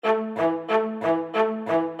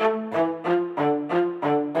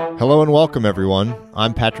Hello and welcome, everyone.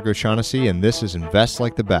 I'm Patrick O'Shaughnessy, and this is Invest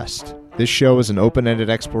Like the Best. This show is an open-ended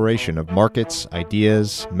exploration of markets,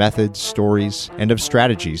 ideas, methods, stories, and of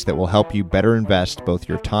strategies that will help you better invest both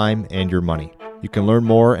your time and your money. You can learn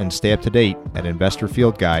more and stay up to date at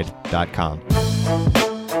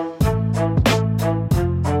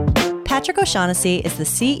investorfieldguide.com. Patrick O'Shaughnessy is the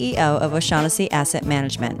CEO of O'Shaughnessy Asset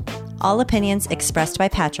Management. All opinions expressed by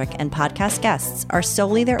Patrick and podcast guests are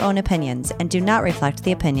solely their own opinions and do not reflect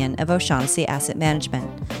the opinion of O'Shaughnessy Asset Management.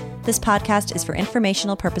 This podcast is for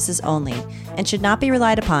informational purposes only and should not be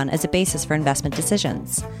relied upon as a basis for investment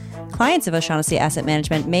decisions. Clients of O'Shaughnessy Asset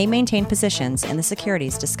Management may maintain positions in the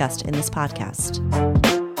securities discussed in this podcast.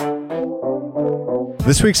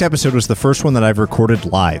 This week's episode was the first one that I've recorded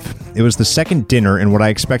live. It was the second dinner in what I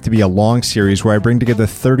expect to be a long series where I bring together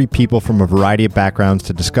 30 people from a variety of backgrounds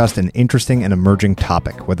to discuss an interesting and emerging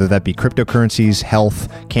topic, whether that be cryptocurrencies,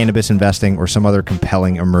 health, cannabis investing, or some other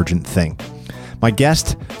compelling emergent thing. My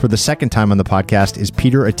guest for the second time on the podcast is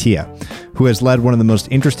Peter Attia, who has led one of the most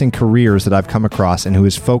interesting careers that I've come across and who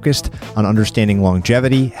is focused on understanding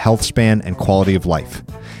longevity, health span, and quality of life.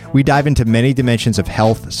 We dive into many dimensions of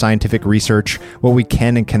health, scientific research, what we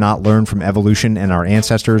can and cannot learn from evolution and our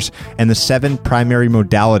ancestors, and the 7 primary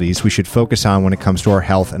modalities we should focus on when it comes to our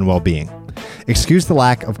health and well-being. Excuse the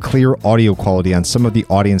lack of clear audio quality on some of the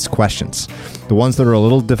audience questions. The ones that are a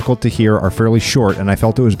little difficult to hear are fairly short, and I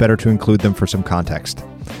felt it was better to include them for some context.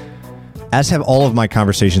 As have all of my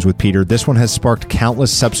conversations with Peter, this one has sparked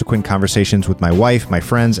countless subsequent conversations with my wife, my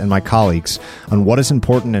friends, and my colleagues on what is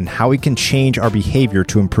important and how we can change our behavior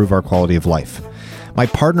to improve our quality of life. My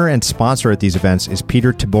partner and sponsor at these events is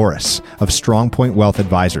Peter Tiboris of Strong Point Wealth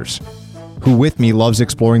Advisors, who with me loves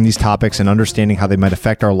exploring these topics and understanding how they might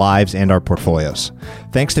affect our lives and our portfolios.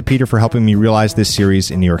 Thanks to Peter for helping me realize this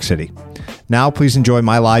series in New York City. Now, please enjoy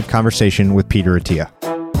my live conversation with Peter Attia.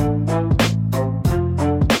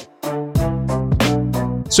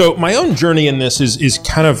 So my own journey in this is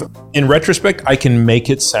kind of, in retrospect, I can make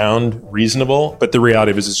it sound reasonable, but the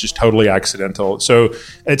reality of it is it's just totally accidental. So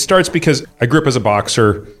it starts because I grew up as a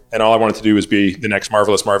boxer, and all I wanted to do was be the next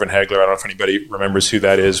marvelous Marvin Hagler. I don't know if anybody remembers who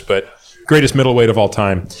that is, but greatest middleweight of all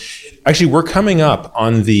time. Actually, we're coming up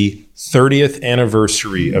on the 30th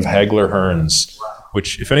anniversary of Hagler Hearns,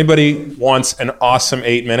 which if anybody wants an awesome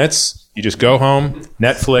 8 minutes, you just go home,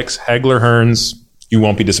 Netflix, Hagler Hearns. You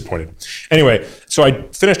won't be disappointed. Anyway, so I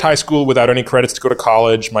finished high school without any credits to go to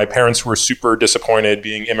college. My parents were super disappointed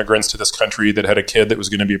being immigrants to this country that had a kid that was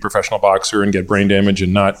going to be a professional boxer and get brain damage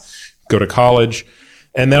and not go to college.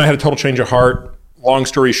 And then I had a total change of heart. Long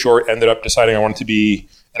story short, ended up deciding I wanted to be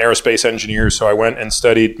an aerospace engineer. So I went and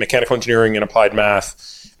studied mechanical engineering and applied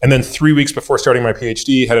math. And then 3 weeks before starting my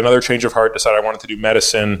PhD, had another change of heart, decided I wanted to do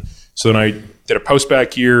medicine. So then I did a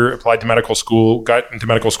post-bac year, applied to medical school, got into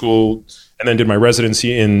medical school, and then did my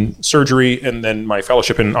residency in surgery and then my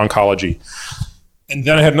fellowship in oncology. And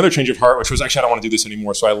then I had another change of heart, which was actually, I don't want to do this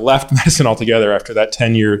anymore. So I left medicine altogether after that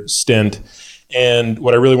 10-year stint. And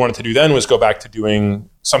what I really wanted to do then was go back to doing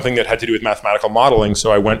something that had to do with mathematical modeling.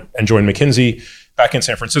 So I went and joined McKinsey back in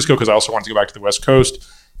San Francisco because I also wanted to go back to the West Coast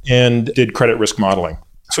and did credit risk modeling.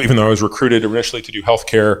 So even though I was recruited initially to do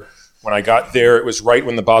healthcare, when I got there, it was right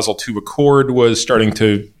when the Basel II Accord was starting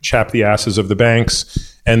to chap the asses of the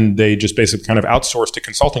banks. And they just basically kind of outsourced to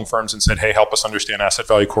consulting firms and said, hey, help us understand asset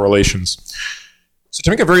value correlations. So to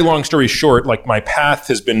make a very long story short, like my path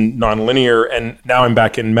has been nonlinear and now I'm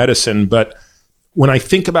back in medicine. But when I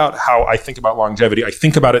think about how I think about longevity, I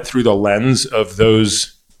think about it through the lens of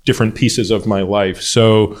those different pieces of my life.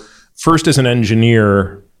 So first, as an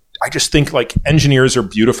engineer, I just think like engineers are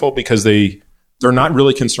beautiful because they're not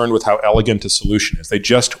really concerned with how elegant a solution is. They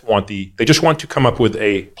just want to come up with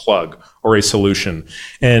a plug or a solution.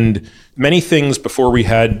 And many things before we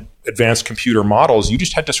had advanced computer models, you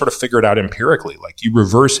just had to sort of figure it out empirically. Like you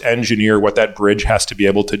reverse engineer what that bridge has to be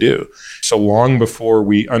able to do. So long before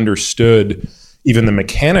we understood even the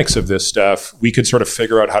mechanics of this stuff, we could sort of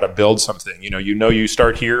figure out how to build something. You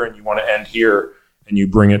start here and you want to end here and you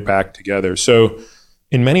bring it back together. So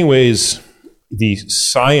in many ways, the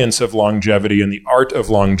science of longevity and the art of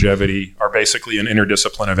longevity are basically an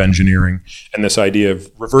interdiscipline of engineering and this idea of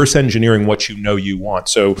reverse engineering what you want.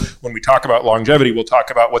 So when we talk about longevity, we'll talk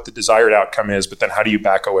about what the desired outcome is, but then how do you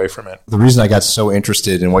back away from it? The reason I got so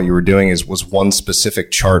interested in what you were doing was one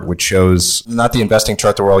specific chart, which shows not the investing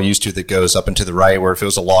chart that we're all used to that goes up and to the right, where if it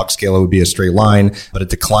was a log scale, it would be a straight line, but a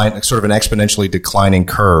decline, sort of an exponentially declining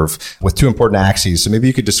curve with 2 important axes. So maybe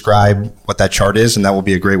you could describe what that chart is, and that will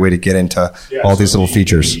be a great way to get into all these little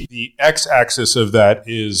features. The x-axis of that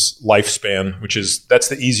is lifespan, that's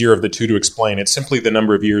the easier of the two to explain. It's simply the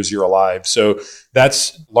number of years you're alive. So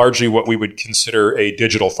that's largely what we would consider a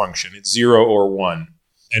digital function. It's 0 or 1.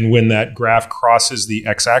 And when that graph crosses the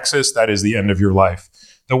x-axis, that is the end of your life.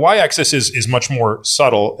 The y-axis is much more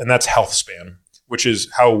subtle, and that's health span, which is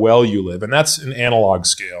how well you live. And that's an analog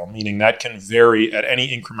scale, meaning that can vary at any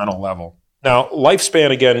incremental level. Now, lifespan,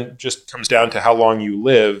 again, just comes down to how long you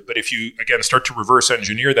live. But if you, again, start to reverse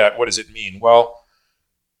engineer that, what does it mean? Well,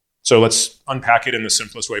 so let's unpack it in the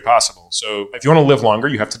simplest way possible. So if you want to live longer,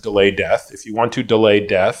 you have to delay death. If you want to delay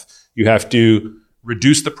death, you have to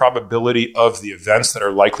reduce the probability of the events that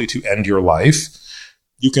are likely to end your life.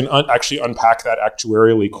 You can actually unpack that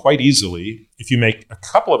actuarially quite easily. If you make a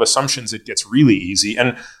couple of assumptions, it gets really easy.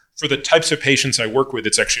 And for the types of patients I work with,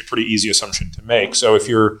 it's actually a pretty easy assumption to make. So if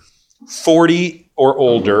you're 40 or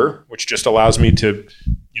older, which just allows me to,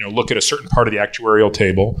 look at a certain part of the actuarial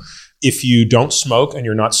table, if you don't smoke and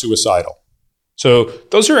you're not suicidal. So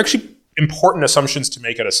those are actually important assumptions to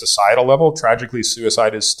make at a societal level. Tragically,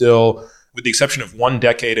 suicide is still, with the exception of 1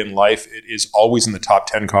 decade in life, it is always in the top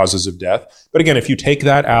 10 causes of death. But again, if you take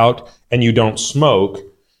that out and you don't smoke,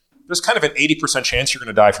 there's kind of an 80% chance you're going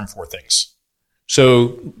to die from 4 things.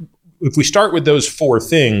 So if we start with those 4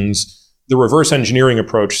 things, the reverse engineering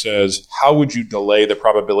approach says, how would you delay the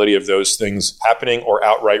probability of those things happening or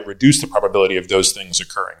outright reduce the probability of those things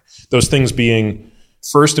occurring? Those things being,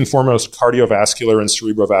 first and foremost, cardiovascular and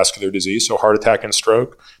cerebrovascular disease, so heart attack and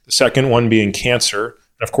stroke. The second one being cancer.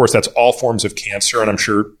 And of course, that's all forms of cancer. And I'm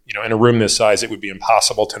sure, in a room this size, it would be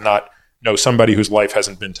impossible to not know somebody whose life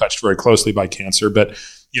hasn't been touched very closely by cancer. But,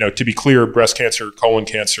 to be clear, breast cancer, colon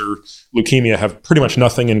cancer, leukemia have pretty much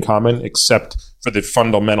nothing in common except for the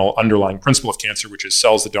fundamental underlying principle of cancer, which is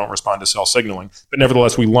cells that don't respond to cell signaling. But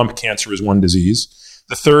nevertheless, we lump cancer as one disease.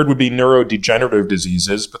 The third would be neurodegenerative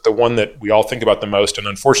diseases, but the one that we all think about the most, and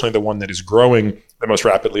unfortunately the one that is growing the most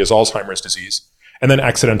rapidly, is Alzheimer's disease. And then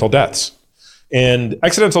accidental deaths. And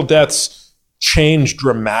accidental deaths change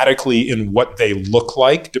dramatically in what they look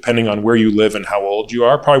like, depending on where you live and how old you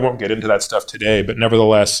are. Probably won't get into that stuff today, but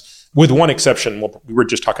nevertheless, with one exception, we were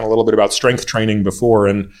just talking a little bit about strength training before,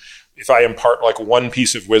 and if I impart like one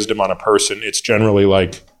piece of wisdom on a person, it's generally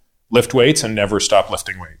like lift weights and never stop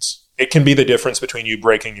lifting weights. It can be the difference between you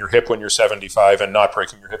breaking your hip when you're 75 and not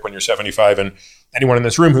breaking your hip when you're 75. And anyone in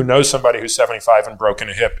this room who knows somebody who's 75 and broken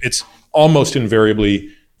a hip, it's almost invariably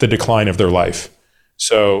the decline of their life.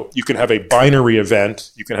 So you can have a binary event,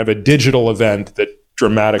 you can have a digital event that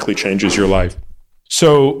dramatically changes your life.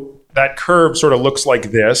 So that curve sort of looks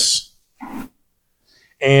like this.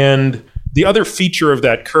 And the other feature of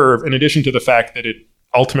that curve, in addition to the fact that it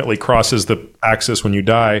ultimately crosses the axis when you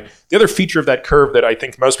die, the other feature of that curve that I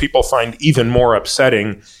think most people find even more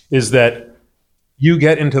upsetting is that you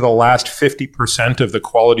get into the last 50% of the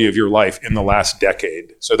quality of your life in the last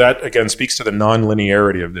decade. So that, again, speaks to the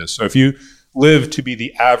non-linearity of this. So if you live to be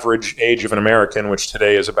the average age of an American, which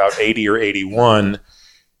today is about 80 or 81,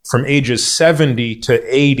 from ages 70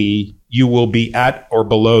 to 80, you will be at or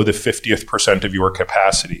below the 50th percent of your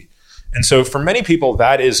capacity. And so for many people,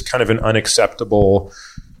 that is kind of an unacceptable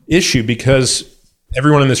issue because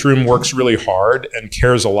everyone in this room works really hard and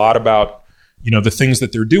cares a lot about, the things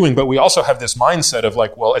that they're doing. But we also have this mindset of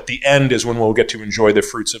like, well, at the end is when we'll get to enjoy the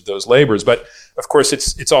fruits of those labors. But of course,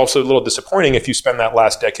 it's also a little disappointing if you spend that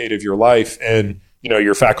last decade of your life and,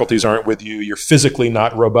 your faculties aren't with you, you're physically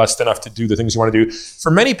not robust enough to do the things you want to do.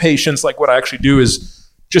 For many patients, like what I actually do is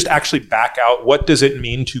just actually back out, what does it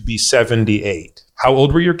mean to be 78? How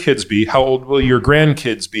old will your kids be? How old will your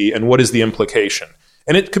grandkids be? And what is the implication?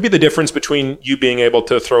 And it could be the difference between you being able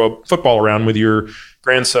to throw a football around with your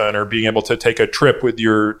grandson or being able to take a trip with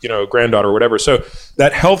your, granddaughter or whatever. So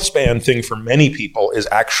that health span thing for many people is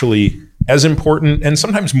actually as important and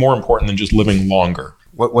sometimes more important than just living longer.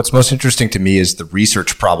 What's most interesting to me is the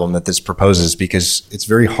research problem that this proposes, because it's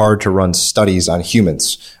very hard to run studies on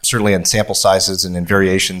humans, certainly on sample sizes and in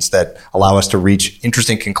variations that allow us to reach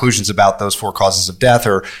interesting conclusions about those 4 causes of death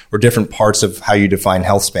or different parts of how you define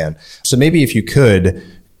health span. So maybe if you could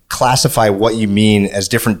classify what you mean as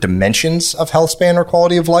different dimensions of health span or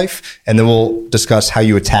quality of life, and then we'll discuss how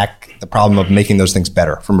you attack the problem of making those things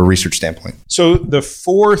better from a research standpoint. So the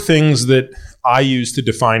 4 things that I use to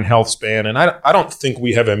define health span, and I don't think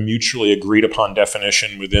we have a mutually agreed upon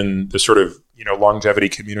definition within the sort of, longevity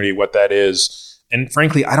community, what that is. And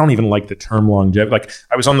frankly, I don't even like the term longevity. Like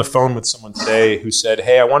I was on the phone with someone today who said,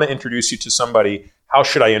 hey, I want to introduce you to somebody. How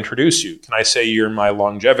should I introduce you? Can I say you're my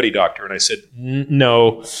longevity doctor? And I said,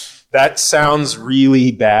 no, That sounds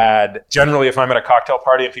really bad. Generally, if I'm at a cocktail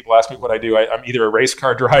party and people ask me what I do, I'm either a race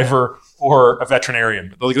car driver or a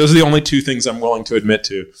veterinarian. Those are the only two things I'm willing to admit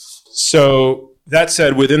to. So that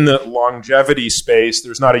said, within the longevity space,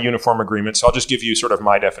 there's not a uniform agreement. So I'll just give you sort of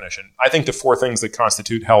my definition. I think the four things that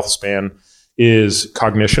constitute health span is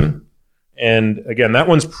cognition. And again, that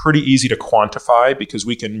one's pretty easy to quantify because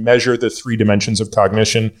we can measure the three dimensions of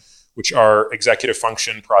cognition, which are executive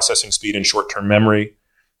function, processing speed, and short-term memory.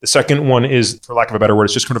 The second one is, for lack of a better word,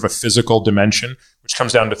 it's just kind of a physical dimension, which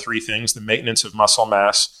comes down to three things: the maintenance of muscle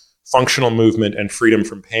mass, functional movement, and freedom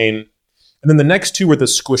from pain. And then the next two are the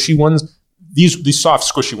squishy ones. These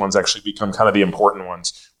soft, squishy ones actually become kind of the important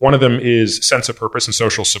ones. One of them is sense of purpose and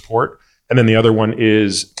social support. And then the other one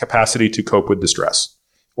is capacity to cope with distress,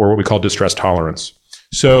 or what we call distress tolerance.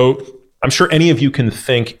 So I'm sure any of you can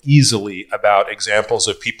think easily about examples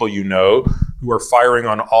of people you know who are firing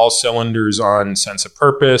on all cylinders on sense of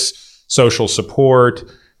purpose, social support,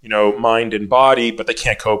 mind and body, but they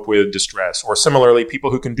can't cope with distress. Or similarly,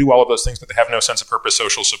 people who can do all of those things, but they have no sense of purpose,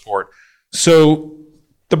 social support. So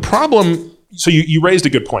the problem, you raised a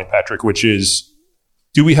good point, Patrick, which is,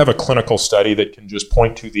 do we have a clinical study that can just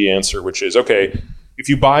point to the answer, which is, okay, if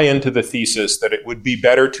you buy into the thesis that it would be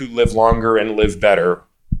better to live longer and live better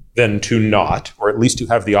than to not, or at least to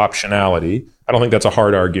have the optionality, I don't think that's a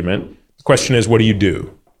hard argument. The question is, what do you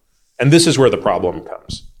do? And this is where the problem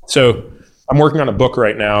comes. So I'm working on a book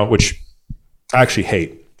right now, which I actually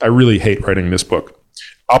hate. I really hate writing this book.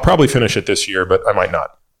 I'll probably finish it this year, but I might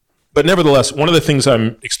not. But nevertheless, one of the things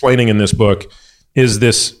I'm explaining in this book is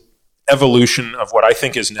this evolution of what I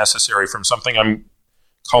think is necessary from something I'm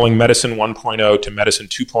calling medicine 1.0 to medicine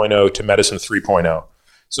 2.0 to medicine 3.0.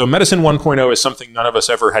 So medicine 1.0 is something none of us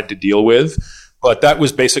ever had to deal with, but that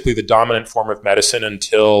was basically the dominant form of medicine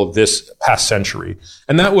until this past century.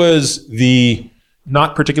 And that was the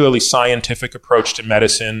not particularly scientific approach to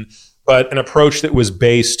medicine, but an approach that was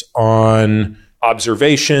based on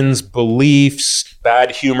observations, beliefs, bad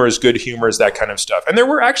humors, good humors, that kind of stuff. And there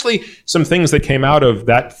were actually some things that came out of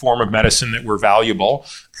that form of medicine that were valuable.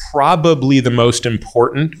 Probably the most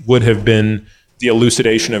important would have been the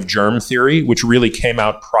elucidation of germ theory, which really came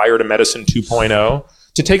out prior to medicine 2.0.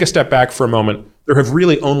 To take a step back for a moment, there have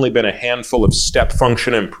really only been a handful of step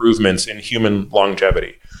function improvements in human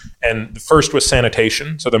longevity. And the first was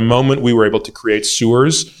sanitation. So the moment we were able to create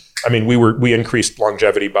sewers, we increased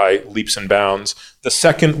longevity by leaps and bounds. The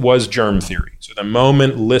second was germ theory. So the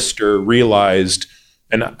moment Lister realized,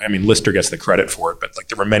 and Lister gets the credit for it, but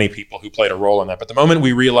there were many people who played a role in that. But the moment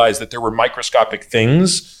we realized that there were microscopic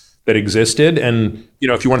things that existed, and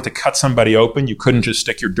if you wanted to cut somebody open, you couldn't just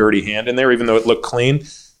stick your dirty hand in there, even though it looked clean.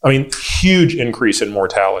 Huge increase in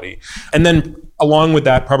mortality. And then along with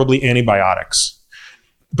that, probably antibiotics.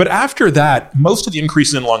 But after that, most of the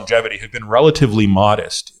increases in longevity have been relatively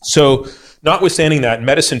modest. So notwithstanding that,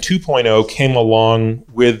 medicine 2.0 came along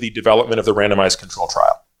with the development of the randomized control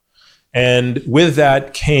trial. And with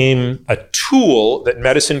that came a tool that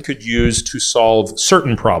medicine could use to solve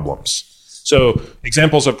certain problems. So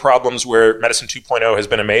examples of problems where medicine 2.0 has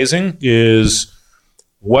been amazing is,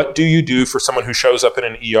 what do you do for someone who shows up in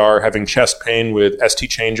an ER having chest pain with ST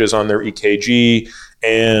changes on their EKG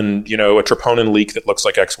and, a troponin leak that looks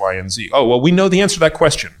like X, Y, and Z? Oh, well, we know the answer to that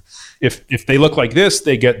question. If they look like this,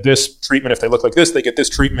 they get this treatment. If they look like this, they get this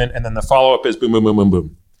treatment. And then the follow-up is boom, boom, boom, boom,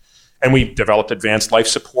 boom. And we developed advanced life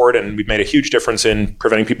support, and we've made a huge difference in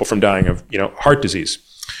preventing people from dying of, heart disease.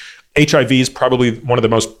 HIV is probably one of the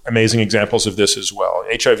most amazing examples of this as well.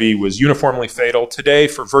 HIV was uniformly fatal. Today,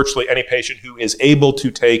 for virtually any patient who is able to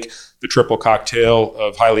take the triple cocktail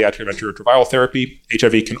of highly active antiretroviral therapy,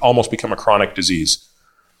 HIV can almost become a chronic disease.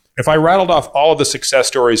 If I rattled off all of the success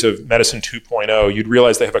stories of medicine 2.0, you'd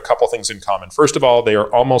realize they have a couple things in common. First of all, they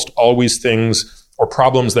are almost always things or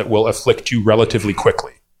problems that will afflict you relatively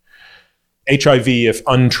quickly. HIV, if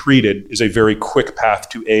untreated, is a very quick path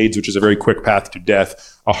to AIDS, which is a very quick path to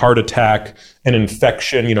death, a heart attack, an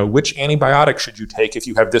infection. Which antibiotic should you take if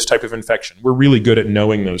you have this type of infection? We're really good at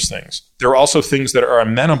knowing those things. There are also things that are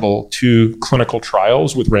amenable to clinical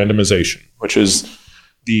trials with randomization, which is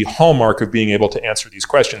the hallmark of being able to answer these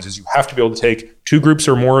questions, is you have to be able to take two groups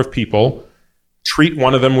or more of people, treat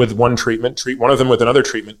one of them with one treatment, treat one of them with another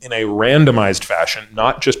treatment in a randomized fashion,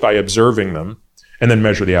 not just by observing them, and then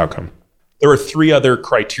measure the outcome. There are three other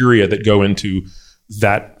criteria that go into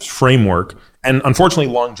that framework, and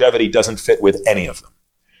unfortunately, longevity doesn't fit with any of them.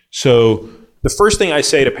 So the first thing I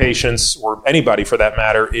say to patients, or anybody for that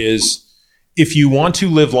matter, is if you want to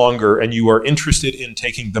live longer and you are interested in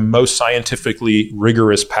taking the most scientifically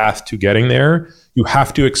rigorous path to getting there, you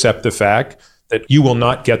have to accept the fact that you will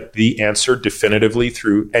not get the answer definitively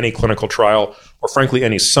through any clinical trial or frankly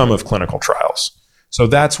any sum of clinical trials. So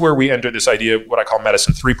that's where we enter this idea of what I call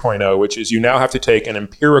medicine 3.0, which is you now have to take an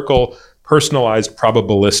empirical, personalized,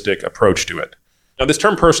 probabilistic approach to it. Now, this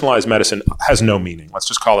term personalized medicine has no meaning. Let's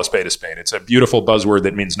just call a spade a spade. It's a beautiful buzzword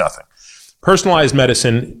that means nothing. Personalized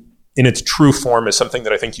medicine in its true form is something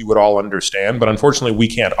that I think you would all understand, but unfortunately we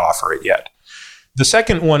can't offer it yet. The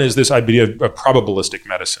second one is this idea of probabilistic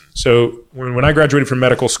medicine. So when I graduated from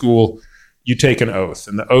medical school, you take an oath,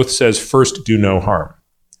 and the oath says, first, do no harm.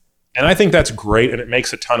 And I think that's great, and it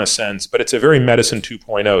makes a ton of sense, but it's a very medicine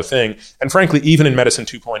 2.0 thing. And frankly, even in medicine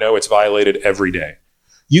 2.0, it's violated every day.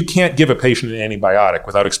 You can't give a patient an antibiotic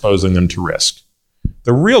without exposing them to risk.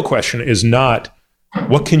 The real question is not,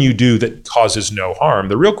 what can you do that causes no harm?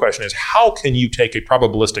 The real question is, how can you take a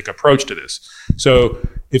probabilistic approach to this? So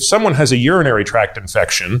if someone has a urinary tract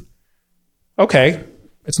infection, okay,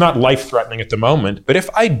 it's not life-threatening at the moment, but if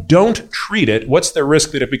I don't treat it, what's the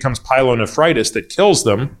risk that it becomes pyelonephritis that kills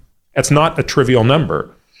them? That's not a trivial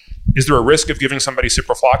number. Is there a risk of giving somebody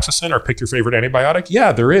ciprofloxacin or pick your favorite antibiotic?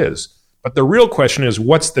 Yeah, there is. But the real question is,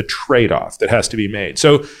 what's the trade-off that has to be made?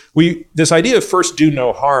 So this idea of first do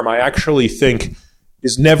no harm, I actually think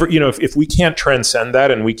is never, if we can't transcend that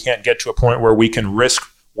and we can't get to a point where we can risk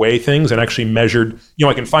weigh things and actually measured,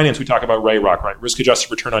 like in finance, we talk about RAROC, right? Risk-adjusted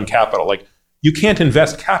return on capital. Like you can't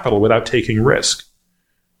invest capital without taking risk.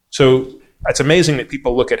 So it's amazing that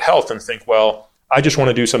people look at health and think, well, I just want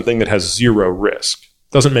to do something that has zero risk.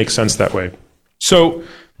 Doesn't make sense that way. So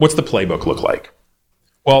what's the playbook look like?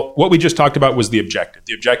 Well, what we just talked about was the objective.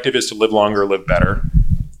 The objective is to live longer, live better.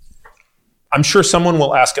 I'm sure someone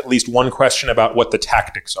will ask at least one question about what the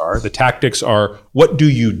tactics are. The tactics are, what do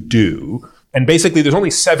you do? And basically, there's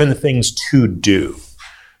only 7 things to do.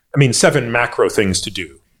 7 macro things to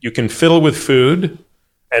do. You can fiddle with food,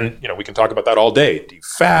 and we can talk about that all day. Do you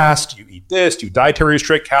fast? Do you eat this? Do you dietary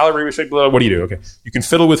restrict, calorie restrict? Blah, what do you do? Okay. You can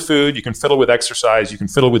fiddle with food. You can fiddle with exercise. You can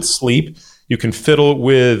fiddle with sleep. You can fiddle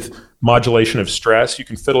with modulation of stress. You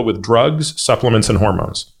can fiddle with drugs, supplements, and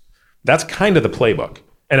hormones. That's kind of the playbook.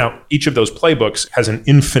 And now each of those playbooks has an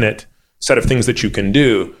infinite set of things that you can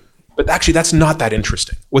do. But actually, that's not that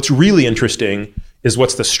interesting. What's really interesting is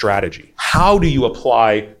what's the strategy? How do you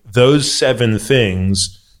apply those 7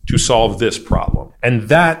 things to solve this problem? And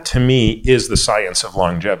that, to me, is the science of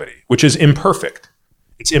longevity, which is imperfect.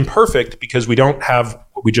 It's imperfect because we don't have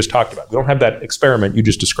what we just talked about. We don't have that experiment you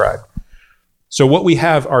just described. So what we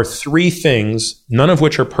have are 3 things, none of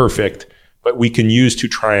which are perfect, but we can use to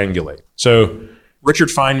triangulate. So Richard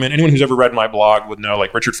Feynman, anyone who's ever read my blog would know,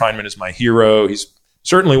 Richard Feynman is my hero. He's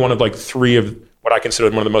certainly one of 3 of what I consider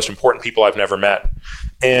one of the most important people I've never met.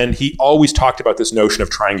 And he always talked about this notion of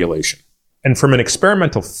triangulation. And from an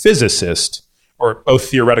experimental physicist, or both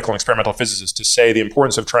theoretical and experimental physicists, to say the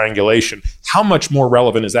importance of triangulation, how much more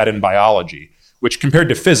relevant is that in biology, which compared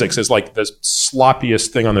to physics is like the sloppiest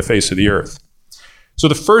thing on the face of the earth. So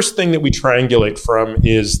the first thing that we triangulate from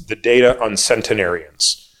is the data on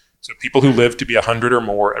centenarians. So people who live to be 100 or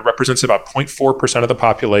more. It represents about 0.4% of the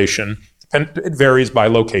population. It varies by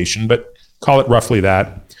location, but call it roughly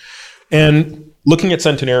that. And looking at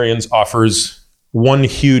centenarians offers one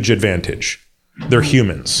huge advantage. They're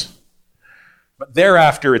humans. But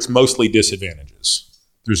thereafter, it's mostly disadvantages.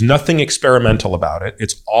 There's nothing experimental about it.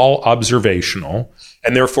 It's all observational,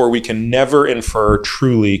 and therefore we can never infer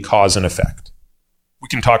truly cause and effect. We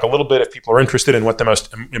can talk a little bit, if people are interested, in what the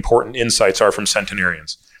most important insights are from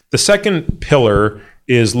centenarians. The second pillar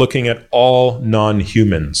is looking at all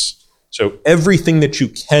non-humans. So everything that you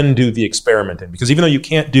can do the experiment in, because even though you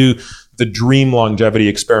can't do the dream longevity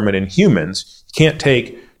experiment in humans, you can't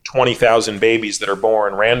take 20,000 babies that are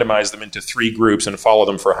born, randomize them into 3 groups, and follow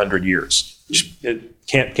them for 100 years. It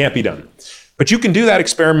can't be done. But you can do that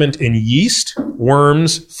experiment in yeast,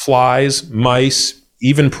 worms, flies, mice,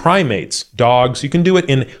 even primates, dogs. You can do it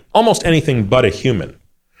in almost anything but a human.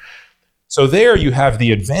 So there you have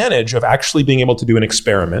the advantage of actually being able to do an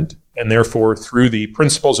experiment, and therefore through the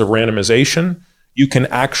principles of randomization, you can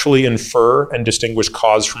actually infer and distinguish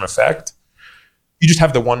cause from effect. You just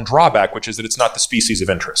have the one drawback, which is that it's not the species of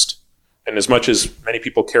interest. And as much as many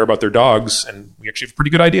people care about their dogs, and we actually have a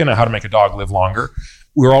pretty good idea now how to make a dog live longer,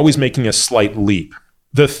 we're always making a slight leap.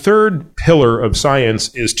 The third pillar of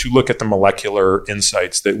science is to look at the molecular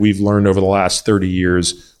insights that we've learned over the last 30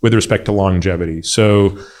 years with respect to longevity.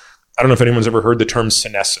 So I don't know if anyone's ever heard the term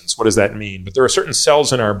senescence. What does that mean? But there are certain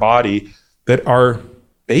cells in our body that are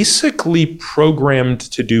basically programmed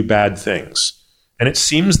to do bad things. And it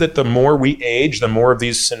seems that the more we age, the more of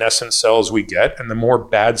these senescent cells we get and the more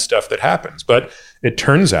bad stuff that happens. But it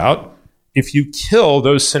turns out if you kill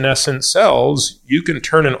those senescent cells, you can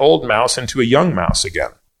turn an old mouse into a young mouse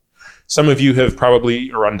again. Some of you have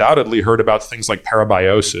probably or undoubtedly heard about things like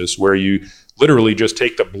parabiosis, where you literally just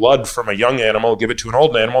take the blood from a young animal, give it to an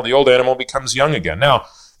old animal, the old animal becomes young again. Now,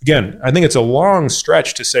 again, I think it's a long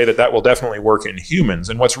stretch to say that that will definitely work in humans.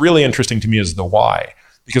 And what's really interesting to me is the why.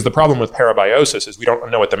 Because the problem with parabiosis is we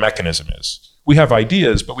don't know what the mechanism is. We have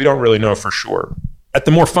ideas, but we don't really know for sure. At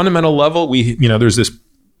the more fundamental level, there's this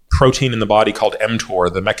protein in the body called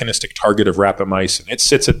mTOR, the mechanistic target of rapamycin. It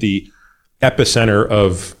sits at the epicenter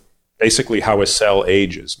of basically how a cell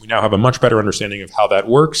ages. We now have a much better understanding of how that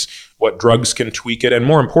works, what drugs can tweak it, and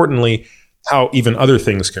more importantly, how even other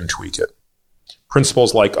things can tweak it.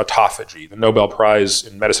 Principles like autophagy, the Nobel Prize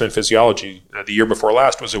in Medicine and Physiology the year before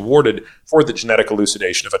last was awarded for the genetic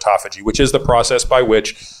elucidation of autophagy, which is the process by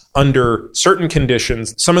which, under certain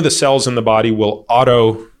conditions, some of the cells in the body will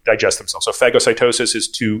auto-digest themselves. So phagocytosis is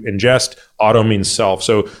to ingest, auto means self.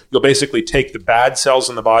 So you'll basically take the bad cells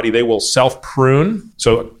in the body, they will self-prune,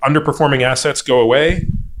 so underperforming assets go away,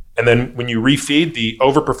 and then when you refeed, the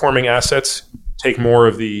overperforming assets take more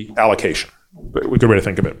of the allocation. A good way to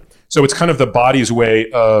think of it. So it's kind of the body's way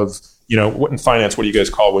of, what in finance, what do you guys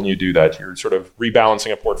call when you do that? You're sort of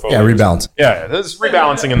rebalancing a portfolio. Yeah, rebalance. Yeah, this is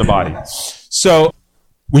rebalancing in the body. So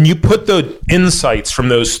when you put the insights from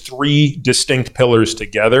those three distinct pillars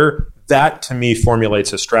together, that to me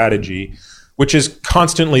formulates a strategy which is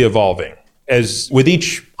constantly evolving. As with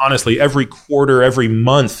each, honestly, every quarter, every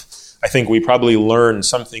month, I think we probably learn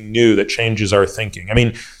something new that changes our thinking. I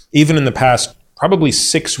mean, even in the past probably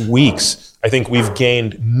 6 weeks, I think we've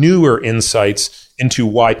gained newer insights into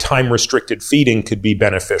why time-restricted feeding could be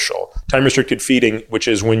beneficial. Time-restricted feeding, which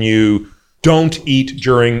is when you don't eat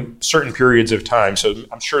during certain periods of time. So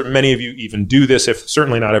I'm sure many of you even do this, if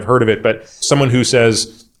certainly not have heard of it, but someone who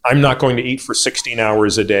says, I'm not going to eat for 16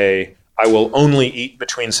 hours a day. I will only eat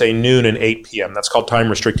between, say, noon and 8 p.m. That's called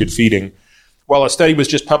time-restricted feeding. Well, a study was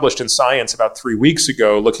just published in Science about 3 weeks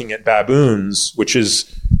ago looking at baboons,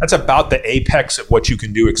 that's about the apex of what you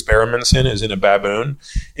can do experiments in, is in a baboon.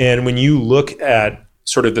 And when you look at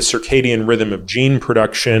sort of the circadian rhythm of gene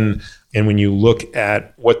production, and when you look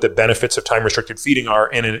at what the benefits of time-restricted feeding are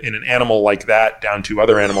in an animal like that down to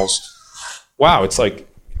other animals, wow, it's like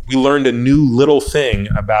we learned a new little thing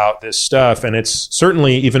about this stuff. And it's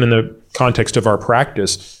certainly, even in the context of our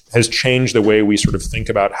practice, has changed the way we sort of think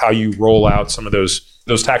about how you roll out some of those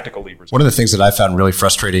tactical levers. One of the things that I found really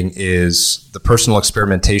frustrating is the personal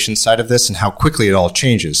experimentation side of this and how quickly it all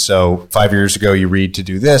changes. So 5 years ago, you read to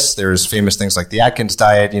do this. There's famous things like the Atkins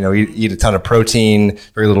diet, eat a ton of protein,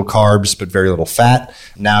 very little carbs, but very little fat.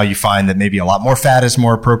 Now you find that maybe a lot more fat is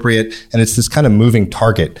more appropriate. And it's this kind of moving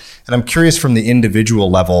target. And I'm curious from the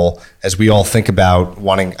individual level, as we all think about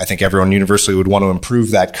wanting, I think everyone universally would want to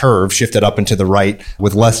improve that curve, shift it up and to the right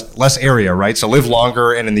with less area, right? So live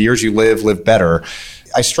longer, and in the years you live better.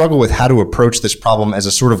 I struggle with how to approach this problem as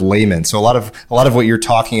a sort of layman. So a lot of what you're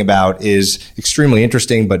talking about is extremely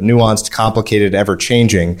interesting, but nuanced, complicated, ever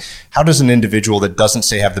changing. How does an individual that doesn't,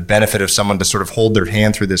 say, have the benefit of someone to sort of hold their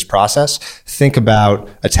hand through this process think about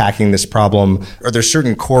attacking this problem? Are there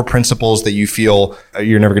certain core principles that you feel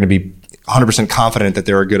you're never going to be 100% confident that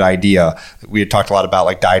they're a good idea? We had talked a lot about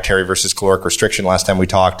like dietary versus caloric restriction last time we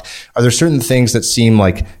talked. Are there certain things that seem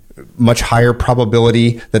like much higher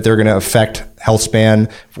probability that they're going to affect health span,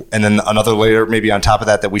 and then another layer maybe on top of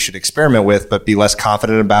that we should experiment with but be less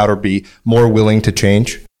confident about or be more willing to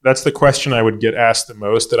change? That's the question I would get asked the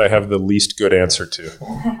most that I have the least good answer to.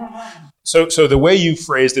 So the way you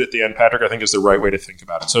phrased it at the end, Patrick, I think is the right way to think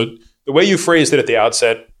about it. So the way you phrased it at the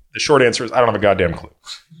outset, the short answer is I don't have a goddamn clue.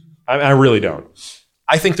 I really don't.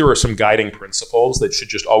 I think there are some guiding principles that should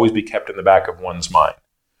just always be kept in the back of one's mind.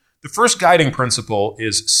 The first guiding principle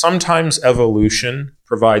is sometimes evolution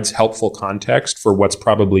provides helpful context for what's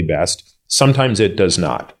probably best. Sometimes it does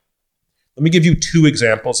not. Let me give you 2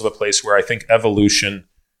 examples of a place where I think evolution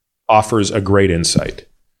offers a great insight.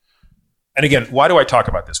 And again, why do I talk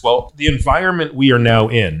about this? Well, the environment we are now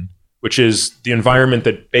in, which is the environment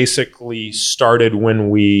that basically started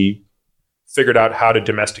when we figured out how to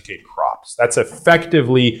domesticate crops. That's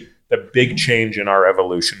effectively the big change in our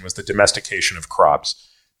evolution, was the domestication of crops.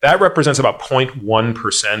 That represents about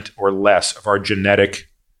 0.1% or less of our genetic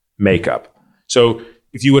makeup. So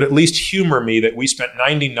if you would at least humor me that we spent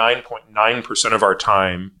 99.9% of our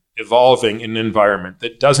time evolving in an environment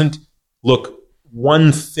that doesn't look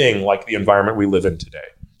one thing like the environment we live in today.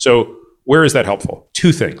 So where is that helpful?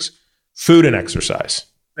 2 things: food and exercise.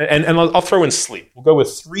 And I'll throw in sleep. We'll go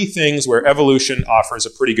with 3 things where evolution offers a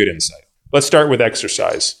pretty good insight. Let's start with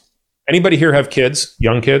exercise. Anybody here have kids,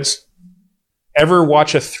 young kids? Ever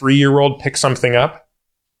watch a 3-year-old pick something up?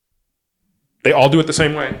 They all do it the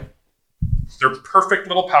same way. They're perfect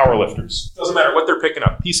little power lifters. Doesn't matter what they're picking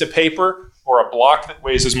up, piece of paper or a block that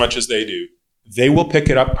weighs as much as they do. They will pick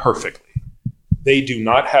it up perfectly. They do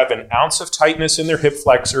not have an ounce of tightness in their hip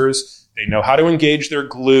flexors. They know how to engage their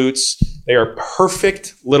glutes. They are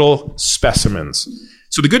perfect little specimens.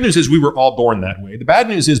 So the good news is we were all born that way. The bad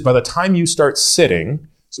news is by the time you start sitting,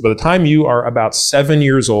 so by the time you are about 7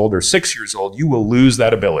 years old or 6 years old, you will lose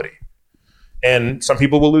that ability. And some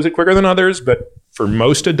people will lose it quicker than others, but for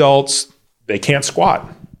most adults, they can't squat.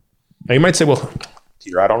 Now you might say, well,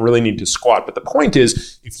 Peter, I don't really need to squat. But the point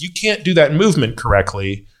is, if you can't do that movement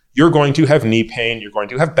correctly, you're going to have knee pain, you're going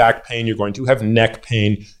to have back pain, you're going to have neck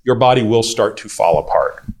pain. Your body will start to fall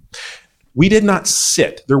apart. We did not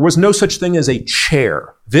sit. There was no such thing as a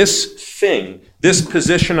chair. This thing, this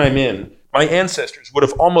position I'm in, my ancestors would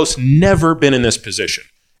have almost never been in this position.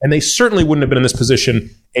 And they certainly wouldn't have been in this position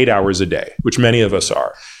 8 hours a day, which many of us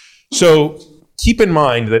are. So keep in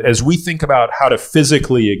mind that as we think about how to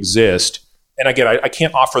physically exist, and again, I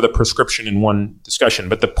can't offer the prescription in one discussion,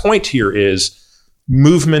 but the point here is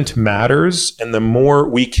movement matters, and the more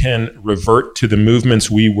we can revert to the movements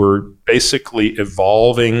we were basically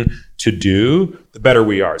evolving to do, the better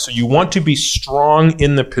we are. So you want to be strong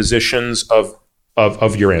in the positions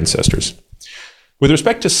of your ancestors. With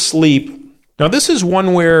respect to sleep, now this is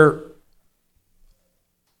one where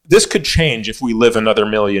this could change if we live another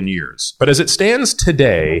 1,000,000 years. But as it stands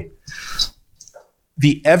today,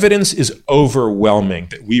 the evidence is overwhelming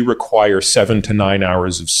that we require 7 to 9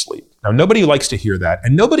 hours of sleep. Now, nobody likes to hear that,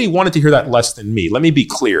 and nobody wanted to hear that less than me. Let me be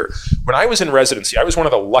clear. When I was in residency, I was one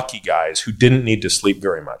of the lucky guys who didn't need to sleep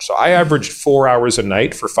very much. So I averaged 4 hours a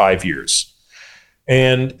night for 5 years.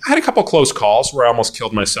 And I had a couple close calls where I almost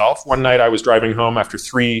killed myself. One night I was driving home after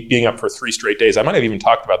being up for 3 straight days. I might have even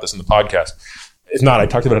talked about this in the podcast. If not, I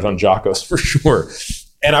talked about it on Jocko's for sure.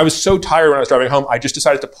 And I was so tired when I was driving home, I just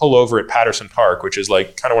decided to pull over at Patterson Park, which is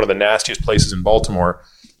like kind of one of the nastiest places in Baltimore,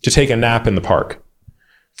 to take a nap in the park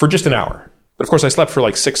for just an hour. But of course, I slept for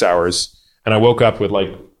like 6 hours, and I woke up with like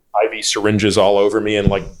IV syringes all over me and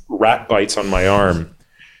like rat bites on my arm.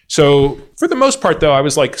 So for the most part, though, I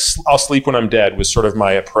was like, I'll sleep when I'm dead was sort of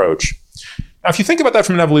my approach. Now, if you think about that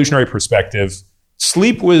from an evolutionary perspective,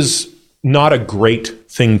 sleep was not a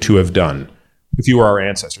great thing to have done. If you were our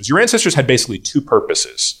ancestors. Your ancestors had basically 2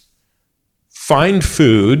 purposes. Find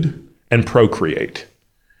food and procreate.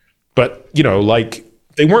 But, like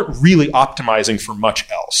they weren't really optimizing for much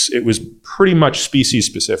else. It was pretty much species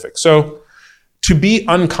specific. So to be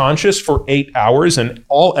unconscious for 8 hours, and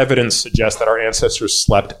all evidence suggests that our ancestors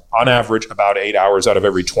slept on average about 8 hours out of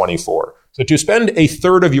every 24. So to spend a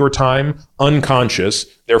third of your time unconscious,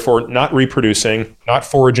 therefore not reproducing, not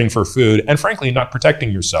foraging for food, and frankly not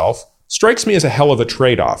protecting yourself, strikes me as a hell of a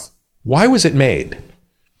trade-off. Why was it made?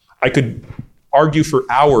 I could argue for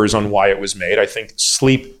hours on why it was made. I think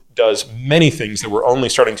sleep does many things that we're only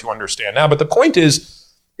starting to understand now. But the point is,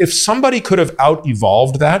 if somebody could have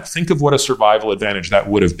out-evolved that, think of what a survival advantage that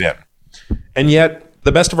would have been. And yet,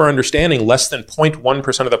 the best of our understanding, less than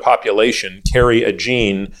 0.1% of the population carry a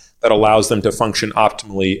gene that allows them to function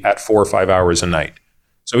optimally at 4 or 5 hours a night.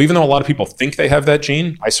 So even though a lot of people think they have that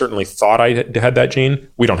gene, I certainly thought I had that gene,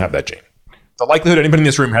 we don't have that gene. The likelihood anybody in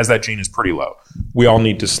this room has that gene is pretty low. We all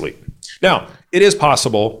need to sleep. Now, it is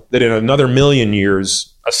possible that in another 1,000,000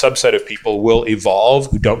 years, a subset of people will evolve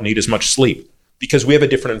who don't need as much sleep because we have a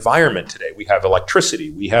different environment today. We have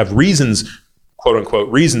electricity. We have reasons, quote unquote,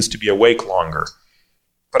 reasons to be awake longer.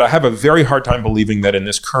 But I have a very hard time believing that in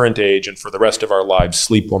this current age and for the rest of our lives,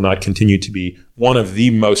 sleep will not continue to be one of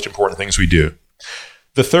the most important things we do.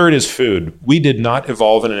 The third is food. We did not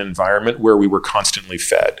evolve in an environment where we were constantly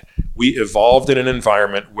fed. We evolved in an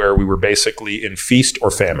environment where we were basically in feast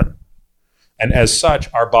or famine. And as such,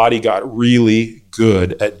 our body got really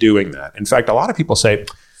good at doing that. In fact, a lot of people say,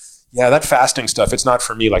 yeah, that fasting stuff, it's not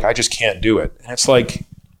for me. Like, I just can't do it. And it's like,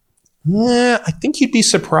 I think you'd be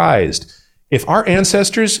surprised. If our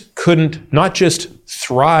ancestors couldn't not just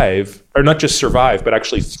thrive, or not just survive, but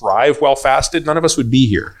actually thrive while fasted, none of us would be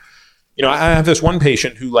here. I have this one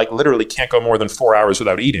patient who like literally can't go more than 4 hours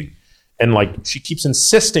without eating. And like, she keeps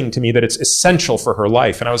insisting to me that it's essential for her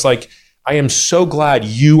life. And I was like, I am so glad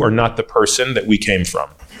you are not the person that we came from.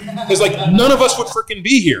 Because like, none of us would freaking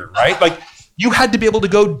be here, right? Like, you had to be able to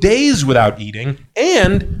go days without eating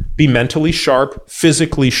and be mentally sharp,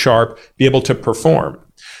 physically sharp, be able to perform.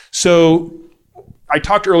 So I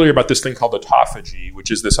talked earlier about this thing called autophagy,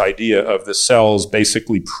 which is this idea of the cells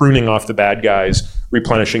basically pruning off the bad guys,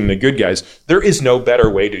 replenishing the good guys. There is no better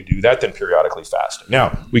way to do that than periodically fasting.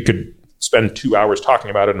 Now, we could spend 2 hours talking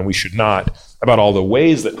about it, and we should not. about all the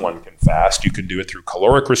ways that one can fast. You can do it through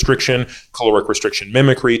caloric restriction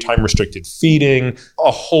mimicry, time-restricted feeding,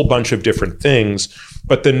 a whole bunch of different things.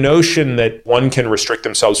 But the notion that one can restrict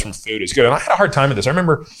themselves from food is good. And I had a hard time with this. I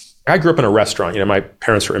remember I grew up in a restaurant. My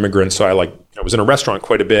parents were immigrants, so I was in a restaurant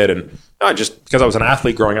quite a bit. And not just because I was an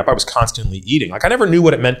athlete growing up, I was constantly eating. I never knew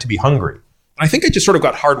what it meant to be hungry. And I think it just sort of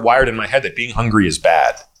got hardwired in my head that being hungry is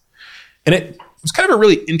bad. And it was kind of a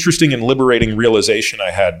really interesting and liberating realization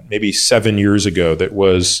I had maybe 7 years ago that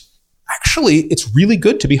was, actually, it's really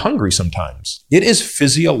good to be hungry sometimes. It is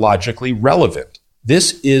physiologically relevant.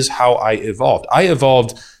 This is how I evolved. I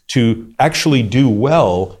evolved to actually do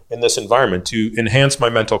well in this environment, to enhance my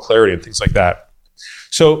mental clarity and things like that.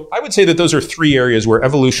 So I would say that those are 3 areas where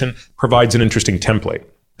evolution provides an interesting template.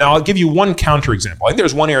 Now, I'll give you one counterexample. I think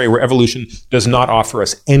there's one area where evolution does not offer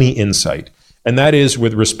us any insight, and that is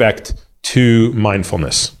with respect to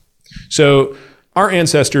mindfulness. So our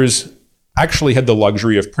ancestors actually had the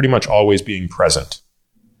luxury of pretty much always being present.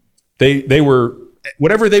 They were,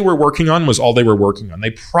 whatever they were working on was all they were working on.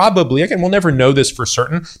 They probably, again, we'll never know this for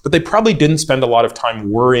certain, but they probably didn't spend a lot of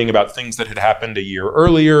time worrying about things that had happened a year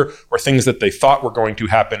earlier or things that they thought were going to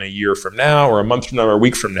happen a year from now or a month from now or a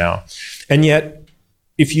week from now. And yet,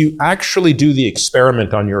 if you actually do the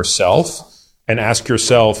experiment on yourself and ask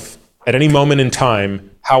yourself at any moment in time,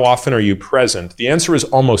 how often are you present? The answer is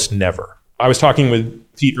almost never. I was talking with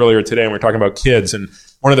Pete earlier today, and we were talking about kids, and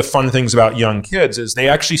one of the fun things about young kids is they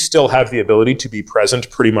actually still have the ability to be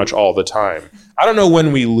present pretty much all the time. I don't know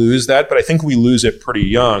when we lose that, but I think we lose it pretty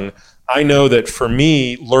young. I know that for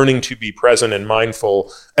me, learning to be present and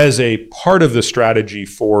mindful as a part of the strategy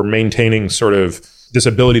for maintaining sort of this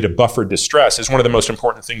ability to buffer distress is one of the most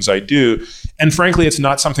important things I do. And frankly, it's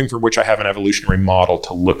not something for which I have an evolutionary model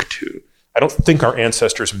to look to. I don't think our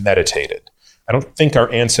ancestors meditated. I don't think our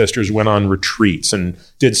ancestors went on retreats and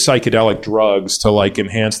did psychedelic drugs to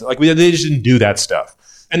enhance, they just didn't do that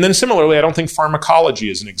stuff. And then similarly, I don't think pharmacology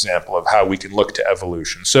is an example of how we can look to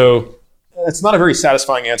evolution. So it's not a very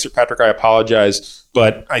satisfying answer, Patrick, I apologize,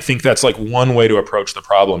 but I think that's one way to approach the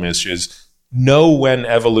problem is know when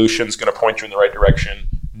evolution is going to point you in the right direction,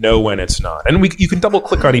 know when it's not. And you can double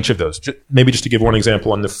click on each of those. Maybe just to give one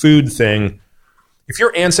example on the food thing, if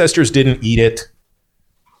your ancestors didn't eat it,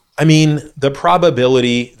 the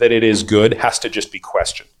probability that it is good has to just be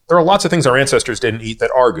questioned. There are lots of things our ancestors didn't eat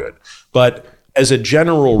that are good. But as a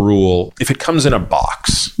general rule, if it comes in a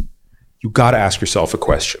box, you got to ask yourself a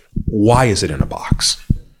question. Why is it in a box?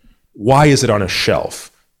 Why is it on a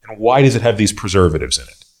shelf? And why does it have these preservatives in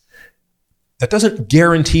it? That doesn't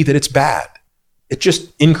guarantee that it's bad. It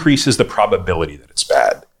just increases the probability that it's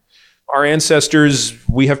bad. Our ancestors,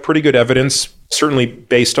 we have pretty good evidence, certainly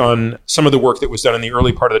based on some of the work that was done in the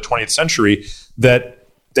early part of the 20th century, that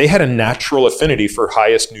they had a natural affinity for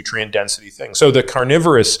highest nutrient density things. So the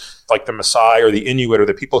carnivorous, like the Maasai or the Inuit or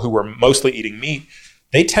the people who were mostly eating meat,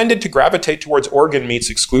 they tended to gravitate towards organ meats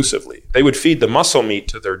exclusively. They would feed the muscle meat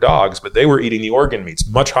to their dogs, but they were eating the organ meats,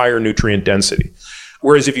 much higher nutrient density.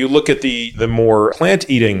 Whereas if you look at the more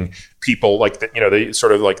plant-eating people, the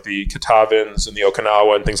sort of like the Catawbans and the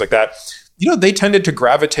Okinawa and things like that, they tended to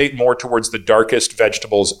gravitate more towards the darkest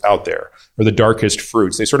vegetables out there or the darkest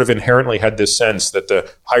fruits. They sort of inherently had this sense that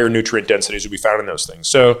the higher nutrient densities would be found in those things.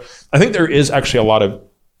 So I think there is actually a lot of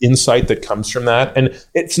insight that comes from that. And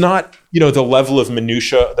it's not, the level of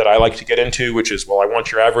minutia that I like to get into, which is, I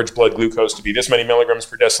want your average blood glucose to be this many milligrams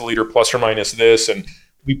per deciliter plus or minus this. And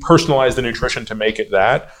we personalize the nutrition to make it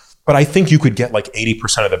that. But I think you could get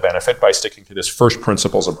 80% of the benefit by sticking to this first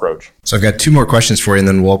principles approach. So I've got 2 more questions for you, and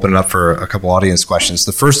then we'll open it up for a couple audience questions.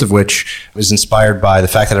 The first of which is inspired by the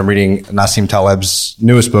fact that I'm reading Nassim Taleb's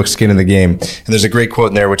newest book, Skin in the Game. And there's a great quote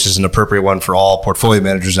in there, which is an appropriate one for all portfolio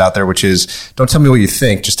managers out there, which is, don't tell me what you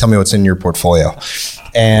think, just tell me what's in your portfolio.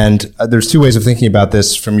 And there's 2 ways of thinking about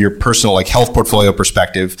this from your personal health portfolio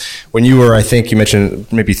perspective. When you were, I think you mentioned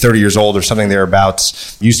maybe 30 years old or something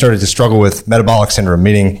thereabouts, you started to struggle with metabolic syndrome,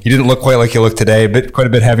 meaning you didn't look quite like you look today, but quite a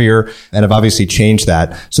bit heavier, and have obviously changed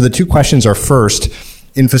that. So the 2 questions are, first,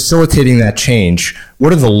 in facilitating that change,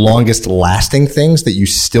 what are the longest lasting things that you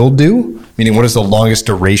still do? Meaning, what is the longest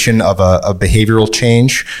duration of a behavioral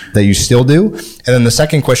change that you still do? And then the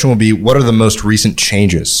second question will be, what are the most recent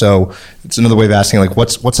changes? So it's another way of asking,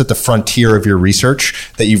 what's at the frontier of your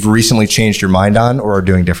research that you've recently changed your mind on or are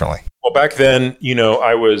doing differently? Well, back then,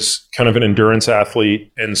 I was kind of an endurance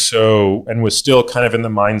athlete and was still kind of in the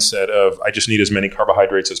mindset of I just need as many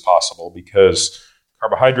carbohydrates as possible because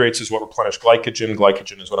carbohydrates is what replenish glycogen.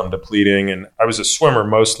 Glycogen is what I'm depleting. And I was a swimmer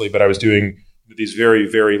mostly, but I was doing these very,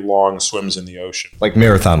 very long swims in the ocean. Like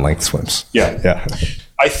marathon length swims. Yeah. Yeah.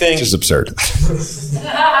 I think... Which is absurd.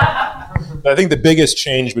 I think the biggest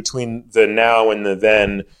change between the now and the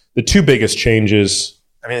then, the two biggest changes,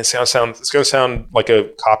 I mean, it's going to sound like a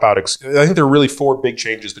cop-out. I think there are really four big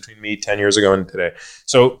changes between me 10 years ago and today.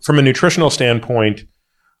 So from a nutritional standpoint,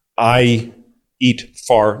 I eat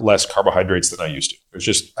far less carbohydrates than I used to. It's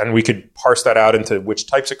just, and we could parse that out into which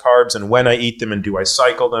types of carbs and when I eat them and do I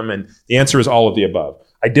cycle them? And the answer is all of the above.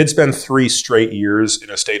 I did spend 3 straight years in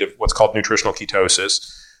a state of what's called nutritional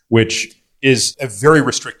ketosis, which is a very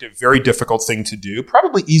restrictive, very difficult thing to do.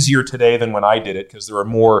 Probably easier today than when I did it because there are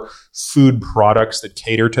more food products that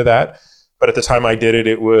cater to that. But at the time I did it,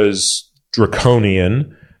 it was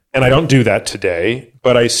draconian. And I don't do that today,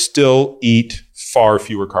 but I still eat far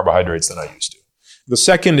fewer carbohydrates than I used to. The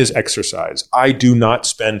second is exercise. I do not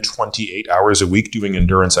spend 28 hours a week doing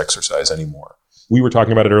endurance exercise anymore. We were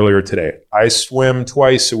talking about it earlier today. I swim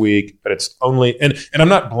twice a week, but it's only, and I'm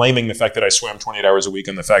not blaming the fact that I swam 28 hours a week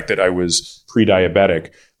on the fact that I was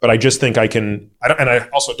pre-diabetic, but I just think and I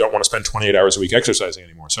also don't want to spend 28 hours a week exercising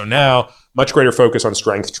anymore. So now, much greater focus on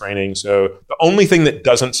strength training. So the only thing that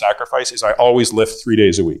doesn't sacrifice is I always lift 3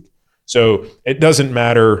 days a week. So it doesn't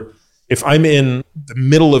matter if I'm in the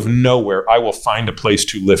middle of nowhere, I will find a place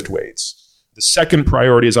to lift weights. The second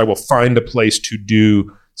priority is I will find a place to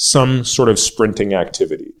do some sort of sprinting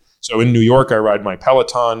activity. So in New York, I ride my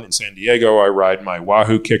Peloton. In San Diego, I ride my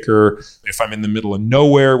Wahoo Kicker. If I'm in the middle of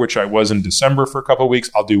nowhere, which I was in December for a couple of weeks,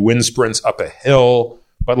 I'll do wind sprints up a hill.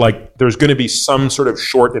 But there's going to be some sort of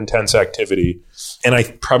short, intense activity. And I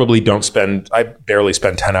barely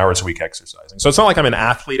spend 10 hours a week exercising. So it's not like I'm an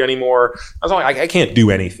athlete anymore. I can't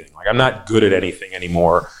do anything. I'm not good at anything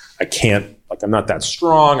anymore. I'm not that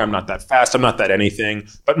strong. I'm not that fast. I'm not that anything.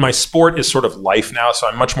 But my sport is sort of life now. So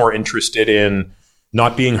I'm much more interested in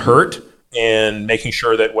not being hurt and making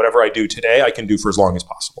sure that whatever I do today, I can do for as long as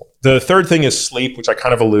possible. The third thing is sleep, which I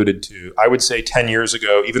kind of alluded to. I would say 10 years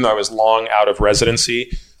ago, even though I was long out of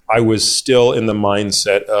residency, I was still in the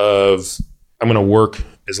mindset of I'm going to work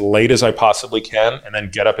as late as I possibly can and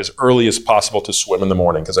then get up as early as possible to swim in the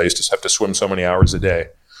morning because I used to have to swim so many hours a day.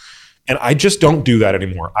 And I just don't do that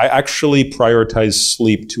anymore. I actually prioritize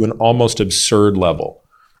sleep to an almost absurd level.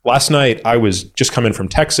 Last night, I was just coming from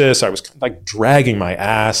Texas. I was dragging my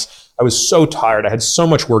ass. I was so tired. I had so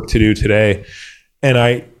much work to do today.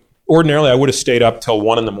 And ordinarily, I would have stayed up till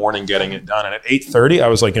 1 a.m. getting it done. And at 8:30, I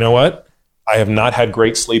was like, you know what? I have not had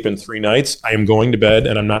great sleep in 3 nights. I am going to bed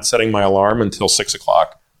and I'm not setting my alarm until 6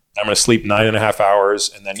 o'clock. I'm going to sleep 9.5 hours.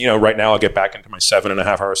 And then, right now I'll get back into my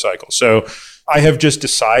 7.5 hour cycle. So I have just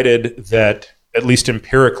decided that, at least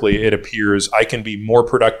empirically, it appears I can be more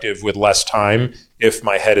productive with less time if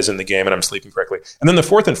my head is in the game and I'm sleeping correctly. And then the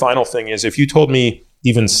fourth and final thing is, if you told me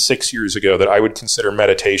even 6 years ago that I would consider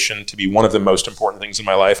meditation to be one of the most important things in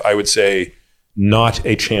my life, I would say not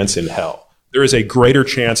a chance in hell. There is a greater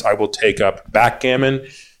chance I will take up backgammon,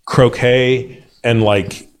 croquet, and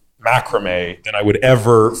macrame than I would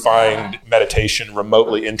ever find meditation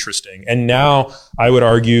remotely interesting. And now I would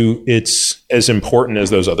argue it's as important as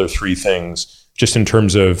those other 3 things, just in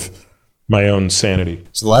terms of my own sanity.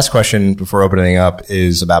 So the last question before opening up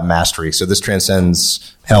is about mastery. So this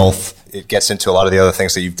transcends health. It gets into a lot of the other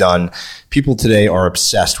things that you've done. People today are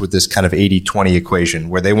obsessed with this kind of 80-20 equation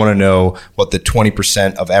where they want to know what the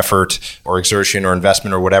 20% of effort or exertion or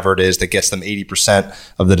investment or whatever it is that gets them 80%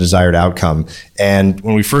 of the desired outcome. And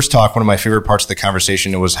when we first talked, one of my favorite parts of the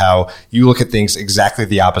conversation was how you look at things exactly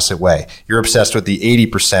the opposite way. You're obsessed with the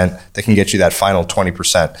 80% that can get you that final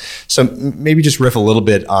 20%. So maybe just riff a little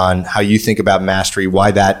bit on how you think about mastery,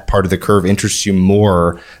 why that part of the curve interests you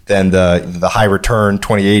more than the high return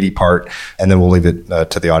 20-80 part. And then we'll leave it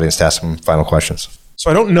to the audience to ask some final questions. So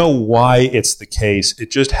I don't know why it's the case. It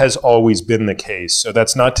just has always been the case. So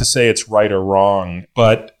that's not to say it's right or wrong,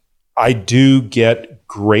 but I do get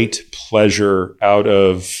great pleasure out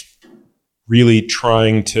of really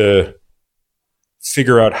trying to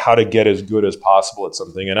figure out how to get as good as possible at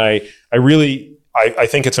something. And I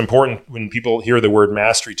think it's important when people hear the word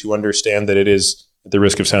mastery to understand that it is, at the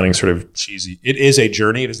risk of sounding sort of cheesy, it is a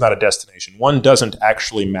journey. It is not a destination. One doesn't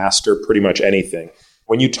actually master pretty much anything.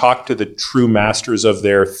 When you talk to the true masters of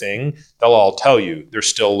their thing, they'll all tell you they're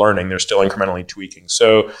still learning. They're still incrementally tweaking.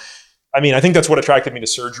 So, I think that's what attracted me to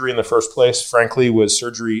surgery in the first place, frankly, was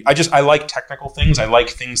surgery. I like technical things. I like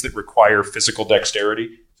things that require physical dexterity.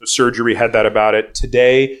 So surgery had that about it.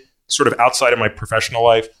 Today, sort of outside of my professional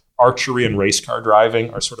life, archery and race car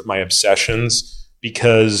driving are sort of my obsessions,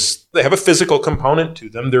 because they have a physical component to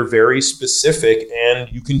them. They're very specific, and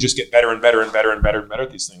you can just get better and better and better and better and better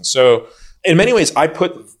at these things. So in many ways, I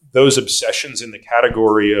put those obsessions in the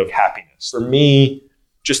category of happiness. For me,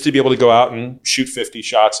 just to be able to go out and shoot 50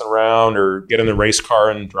 shots in a round or get in the race car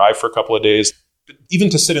and drive for a couple of days. But even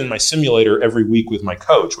to sit in my simulator every week with my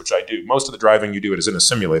coach, which I do. Most of the driving you do it is in a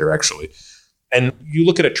simulator, actually. And you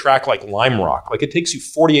look at a track like Lime Rock, like it takes you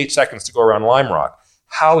 48 seconds to go around Lime Rock.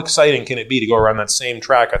 How exciting can it be to go around that same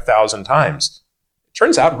track 1,000 times? It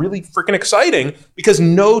turns out really freaking exciting because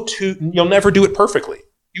you'll never do it perfectly.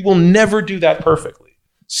 You will never do that perfectly.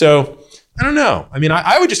 So I don't know. I mean,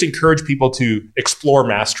 I would just encourage people to explore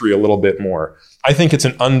mastery a little bit more. I think it's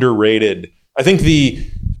an underrated, I think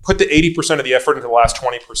put the 80% of the effort into the last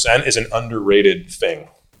 20% is an underrated thing.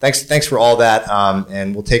 Thanks for all that.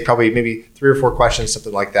 And we'll take probably maybe 3 or 4 questions,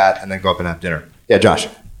 something like that, and then go up and have dinner. Yeah, Josh.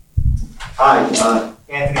 Hi,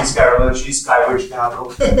 Anthony Scaroloci, Skybridge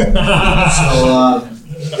Capital.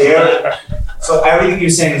 So everything you're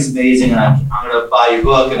saying is amazing, and I'm going to buy your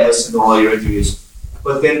book and listen to all your interviews.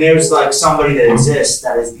 But then there's like somebody that exists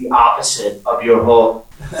that is the opposite of your whole,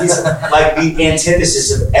 he's like the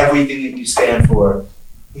antithesis of everything that you stand for.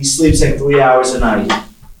 He sleeps like 3 hours a night.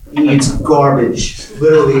 He eats garbage,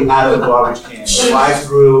 literally out of the garbage can.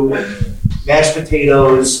 Drive-through, mashed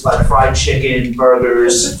potatoes, like fried chicken,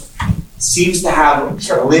 burgers. Seems to have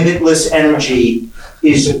limitless energy,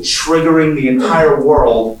 is triggering the entire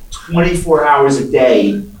world 24 hours a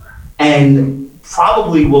day, and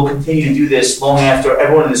probably will continue to do this long after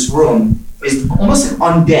everyone in this room is almost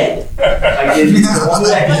undead. Like it's the one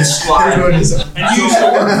that can describe and used to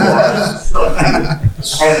work for.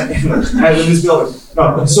 And in this building.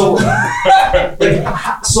 No, so how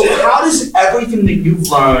does everything that you've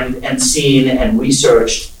learned and seen and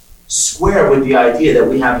researched square with the idea that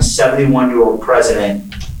we have a 71-year-old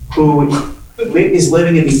president who is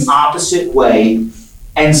living in the opposite way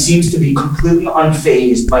and seems to be completely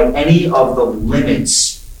unfazed by any of the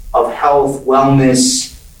limits of health,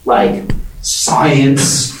 wellness, like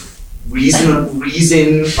science, reason,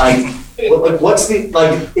 like what's the,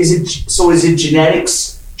 like, is it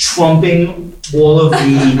genetics trumping all of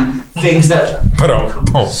the things that I'm done.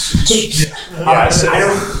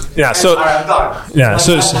 Yeah, so I feel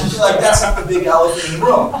like that's not the big elephant in the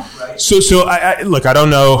room, right? So I look, I don't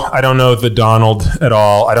know the Donald at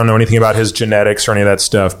all. I don't know anything about his genetics or any of that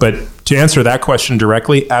stuff. But to answer that question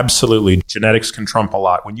directly, absolutely, genetics can trump a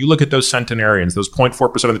lot. When you look at those centenarians, those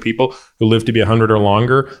 0.4% of the people who live to be 100 or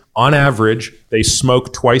longer, on average, they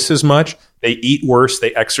smoke twice as much, they eat worse,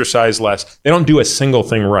 they exercise less. They don't do a single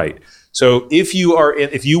thing right. So if you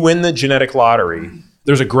win the genetic lottery,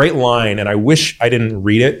 there's a great line, and I wish I didn't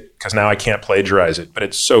read it because now I can't plagiarize it, but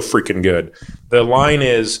it's so freaking good. The line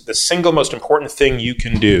is, the single most important thing you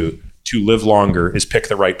can do to live longer is pick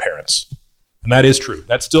the right parents. And that is true.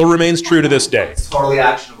 That still remains true to this day. It's totally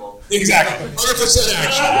actionable. Exactly. 100%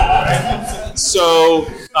 actionable.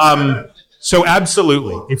 Right? So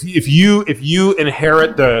absolutely. If you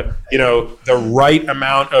inherit the right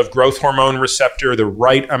amount of growth hormone receptor, the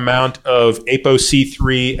right amount of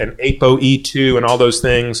ApoC3 and ApoE2 and all those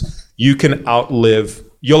things, you'll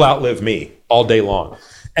outlive me all day long.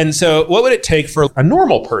 And so what would it take for a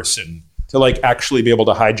normal person to like actually be able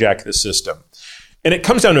to hijack the system? And it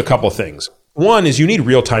comes down to a couple of things. One is you need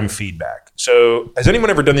real-time feedback. So has anyone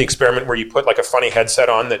ever done the experiment where you put like a funny headset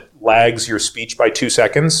on that lags your speech by 2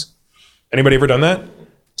 seconds? Anybody ever done that?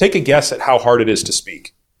 Take a guess at how hard it is to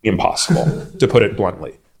speak. Impossible, to put it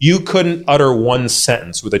bluntly. You couldn't utter one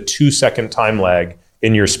sentence with a 2-second time lag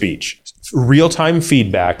in your speech. Real-time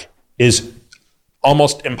feedback is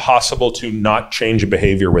almost impossible to not change a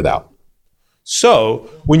behavior without. So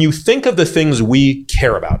when you think of the things we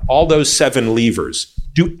care about, all those 7 levers,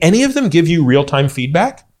 do any of them give you real-time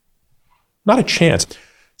feedback? Not a chance.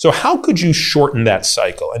 So how could you shorten that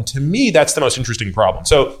cycle? And to me, that's the most interesting problem.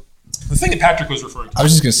 So the thing that Patrick was referring to. I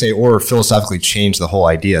was just going to say, or philosophically change the whole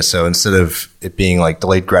idea. So instead of it being like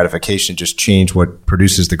delayed gratification, just change what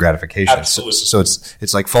produces the gratification. Absolutely. So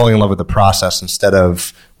it's like falling in love with the process instead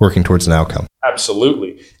of working towards an outcome.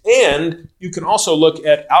 Absolutely. And you can also look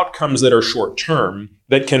at outcomes that are short term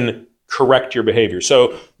that can correct your behavior.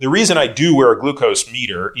 So the reason I do wear a glucose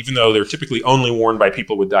meter, even though they're typically only worn by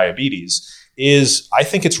people with diabetes, is I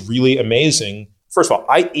think it's really amazing. First of all,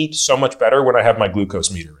 I eat so much better when I have my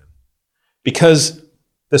glucose meter in. Because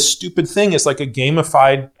the stupid thing is like a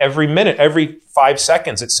gamified every minute, every 5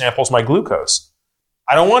 seconds, it samples my glucose.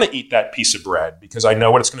 I don't want to eat that piece of bread because I know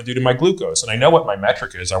what it's going to do to my glucose. And I know what my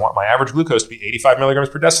metric is. I want my average glucose to be 85 milligrams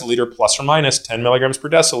per deciliter plus or minus 10 milligrams per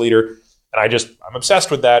deciliter. And I'm obsessed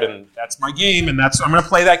with that. And that's my game. And I'm going to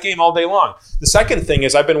play that game all day long. The second thing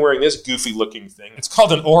is I've been wearing this goofy looking thing. It's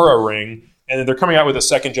called an Oura ring. And they're coming out with a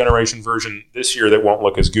second generation version this year that won't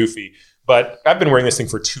look as goofy. But I've been wearing this thing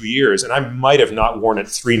for 2 years, and I might have not worn it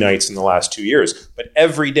 3 nights in the last 2 years. But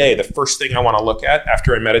every day, the first thing I want to look at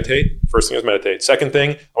after I meditate, first thing is meditate. Second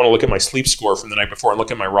thing, I want to look at my sleep score from the night before and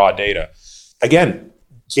look at my raw data. Again,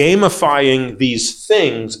 gamifying these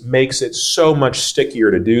things makes it so much stickier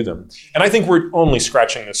to do them. And I think we're only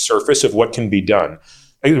scratching the surface of what can be done.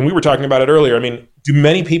 And we were talking about it earlier. I mean, do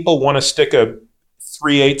many people want to stick a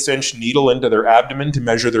 3/8 inch needle into their abdomen to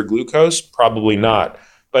measure their glucose? Probably not.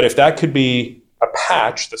 But if that could be a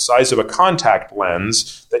patch the size of a contact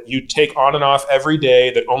lens that you take on and off every day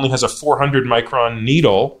that only has a 400 micron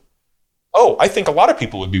needle, I think a lot of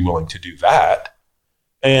people would be willing to do that.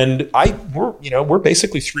 And we're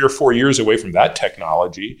basically 3 or 4 years away from that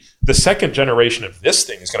technology. The second generation of this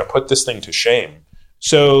thing is going to put this thing to shame.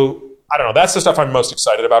 So I don't know. That's the stuff I'm most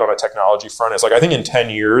excited about on a technology front. Is like, I think in 10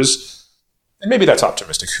 years, and maybe that's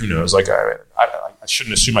optimistic. Who knows? Like, I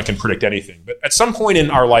shouldn't assume I can predict anything. But at some point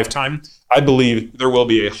in our lifetime, I believe there will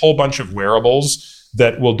be a whole bunch of wearables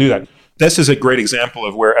that will do that. This is a great example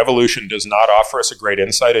of where evolution does not offer us a great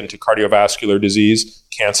insight into cardiovascular disease,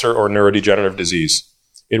 cancer, or neurodegenerative disease.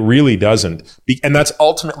 It really doesn't. And that's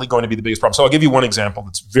ultimately going to be the biggest problem. So I'll give you one example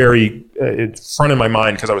that's very front of my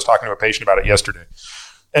mind because I was talking to a patient about it yesterday.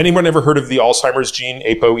 Anyone ever heard of the Alzheimer's gene,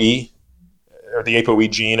 ApoE? Or the ApoE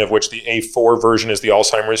gene, of which the A4 version is the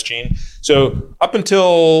Alzheimer's gene. So up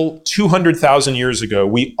until 200,000 years ago,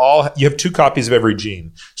 you have 2 copies of every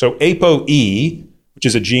gene. So ApoE, which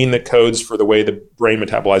is a gene that codes for the way the brain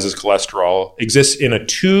metabolizes cholesterol, exists in a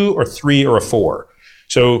 2 or 3 or a 4.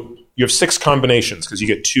 So you have 6 combinations because you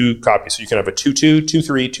get 2 copies. So you can have a 2-2,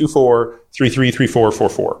 2-3, 2-4, 3-3, 3-4,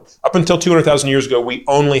 4-4. Up until 200,000 years ago, we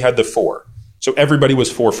only had the 4. So everybody was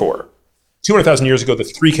 4-4. 200,000 years ago, the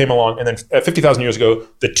 3 came along, and then 50,000 years ago,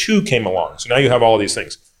 the 2 came along. So now you have all of these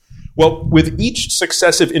things. Well, with each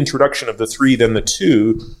successive introduction of the 3, then the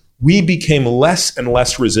 2, we became less and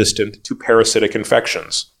less resistant to parasitic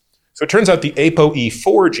infections. So it turns out the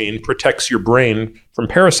ApoE4 gene protects your brain from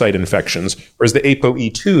parasite infections, whereas the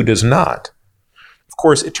ApoE2 does not. Of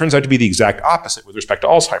course, it turns out to be the exact opposite with respect to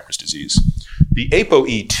Alzheimer's disease. The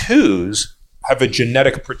ApoE2s have a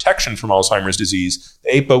genetic protection from Alzheimer's disease.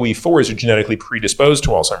 The ApoE4s are genetically predisposed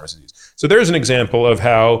to Alzheimer's disease. So there's an example of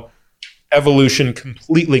how evolution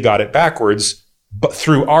completely got it backwards, but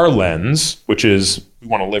through our lens, which is we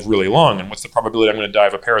want to live really long, and what's the probability I'm going to die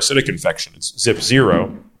of a parasitic infection? It's zip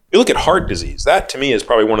 0. You look at heart disease. That, to me, is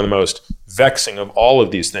probably one of the most vexing of all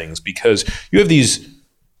of these things because you have these,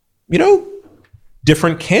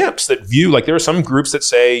 different camps that view, like there are some groups that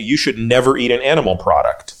say you should never eat an animal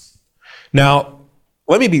product. Now,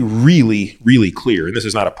 let me be really, really clear. And this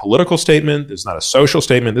is not a political statement. This is not a social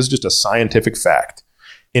statement. This is just a scientific fact.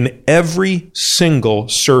 In every single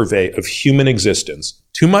survey of human existence,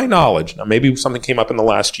 to my knowledge, now maybe something came up in the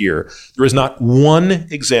last year, there is not one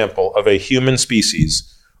example of a human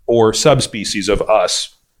species or subspecies of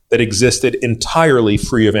us that existed entirely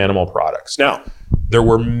free of animal products. Now, there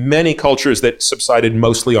were many cultures that subsided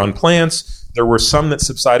mostly on plants. There were some that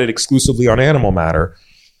subsided exclusively on animal matter.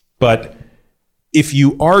 But if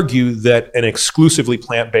you argue that an exclusively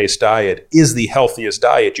plant-based diet is the healthiest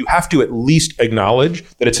diet, you have to at least acknowledge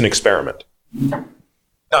that it's an experiment.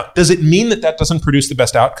 Now, does it mean that that doesn't produce the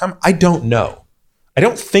best outcome? I don't know. I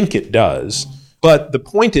don't think it does. But the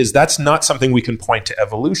point is that's not something we can point to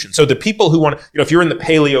evolution. So the people who want to, if you're in the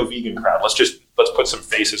paleo vegan crowd, let's put some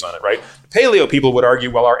faces on it, right? The paleo people would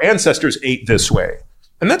argue, well, our ancestors ate this way.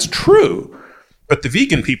 And that's true. But the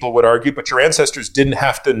vegan people would argue, but your ancestors didn't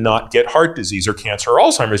have to not get heart disease or cancer or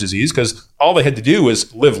Alzheimer's disease because all they had to do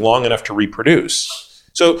was live long enough to reproduce.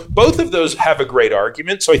 So both of those have a great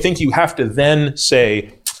argument. So I think you have to then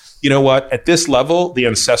say, you know what, at this level, the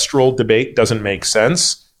ancestral debate doesn't make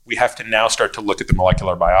sense. We have to now start to look at the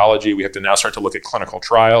molecular biology. We have to now start to look at clinical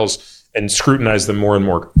trials and scrutinize them more and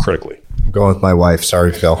more critically. I'm going with my wife.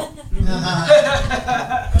 Sorry, Phil.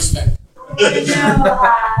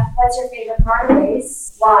 What's your favorite car to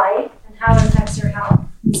race? Why? And how it affects your health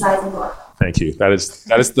besides the work? Thank you. That is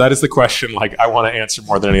the question. Like I want to answer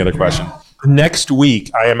more than any other question. Next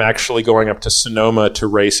week, I am actually going up to Sonoma to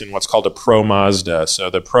race in what's called a Pro Mazda. So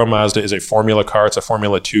the Pro Mazda is a Formula car. It's a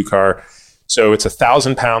Formula 2 car. So it's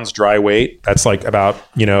 1,000 pounds dry weight. That's like about,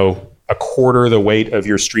 a quarter the weight of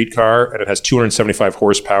your street car. And it has 275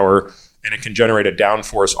 horsepower. And it can generate a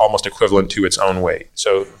downforce almost equivalent to its own weight.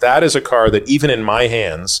 So that is a car that even in my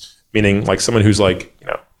hands, meaning like someone who's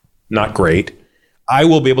not great, I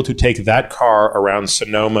will be able to take that car around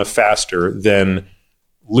Sonoma faster than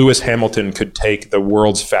Lewis Hamilton could take the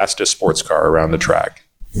world's fastest sports car around the track.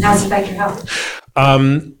 How does it affect your health?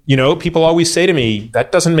 People always say to me,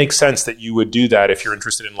 that doesn't make sense that you would do that if you're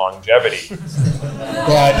interested in longevity.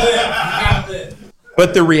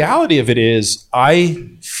 But the reality of it is I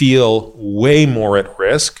feel way more at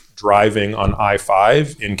risk driving on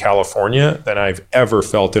I-5 in California than I've ever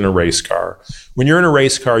felt in a race car. When you're in a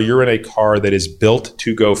race car, you're in a car that is built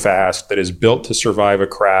to go fast, that is built to survive a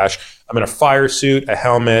crash. I'm in a fire suit, a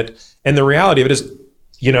helmet, and the reality of it is,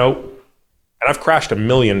 and I've crashed 1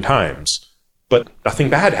 million times, but nothing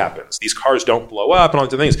bad happens. These cars don't blow up and all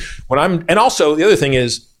these things. And also the other thing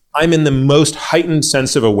is I'm in the most heightened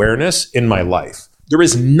sense of awareness in my life. There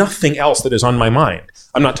is nothing else that is on my mind.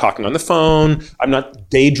 I'm not talking on the phone. I'm not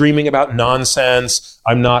daydreaming about nonsense.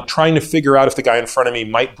 I'm not trying to figure out if the guy in front of me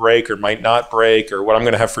might break or might not break or what I'm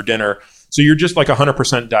going to have for dinner. So you're just like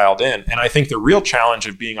 100% dialed in. And I think the real challenge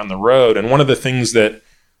of being on the road, and one of the things that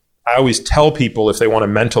I always tell people if they want a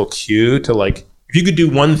mental cue to if you could do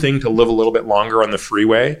one thing to live a little bit longer on the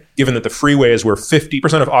freeway, given that the freeway is where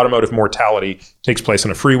 50% of automotive mortality takes place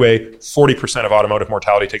on a freeway, 40% of automotive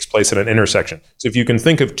mortality takes place at an intersection. So if you can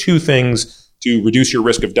think of two things to reduce your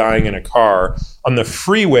risk of dying in a car, on the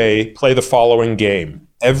freeway, play the following game.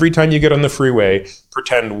 Every time you get on the freeway,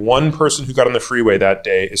 pretend one person who got on the freeway that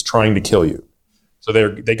day is trying to kill you. So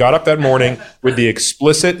they got up that morning with the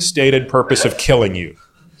explicit stated purpose of killing you.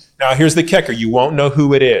 Now here's the kicker. You won't know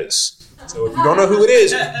who it is. So if you don't know who it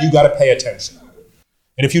is, you got to pay attention.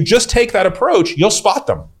 And if you just take that approach, you'll spot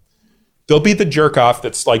them. They'll be the jerk off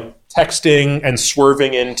that's texting and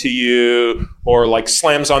swerving into you or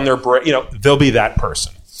slams on their brake. They'll be that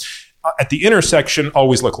person. At the intersection,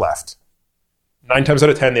 always look left. 9 times out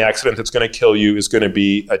of 10, the accident that's going to kill you is going to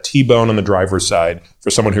be a T-bone on the driver's side for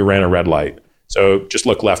someone who ran a red light. So just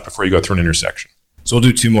look left before you go through an intersection. So we'll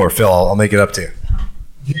do 2 more. Phil, I'll make it up to you.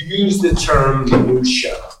 You use the term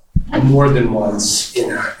minutia more than once in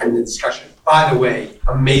the discussion. By the way,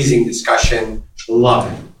 amazing discussion. Love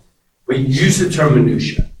it. We use the term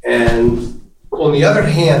minutia. And on the other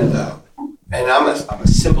hand, though, and I'm a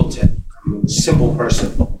simpleton. I'm a simple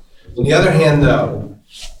person. On the other hand, though,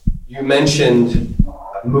 you mentioned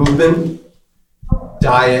movement,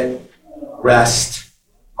 diet, rest,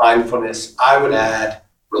 mindfulness. I would add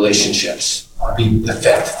relationships. Would be the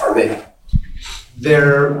 5th for me.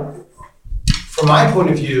 From my point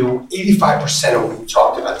of view, 85% of what we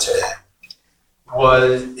talked about today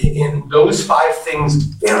was in those 5 things,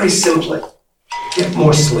 very simply, get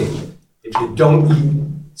more sleep. If you don't eat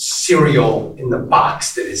cereal in the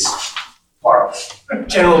box that is horrible.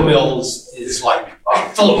 General Mills is like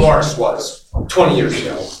Philip Morris was 20 years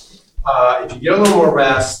ago. If you get a little more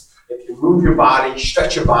rest, if you move your body,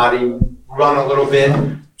 stretch your body, run a little bit,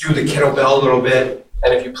 do the kettlebell a little bit,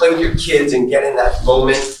 and if you play with your kids and get in that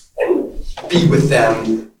moment and be with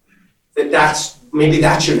them, that's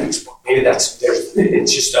your next book. Maybe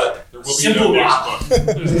it's just a simple book.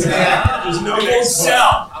 There's no next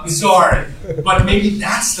sell. I'm sorry, but maybe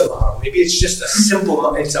that's the model. Maybe it's just it's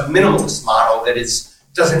a minimalist model that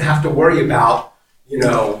doesn't have to worry about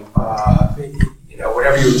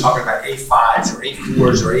whatever you were talking about, A5s or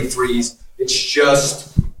A4s or A3s. It's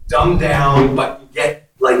just dumbed down, but you get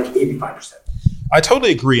 85%. I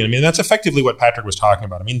totally agree. I mean, that's effectively what Patrick was talking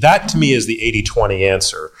about. I mean, that to me is the 80-20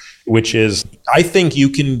 answer, which is I think you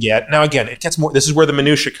can get, now again, it gets more, this is where the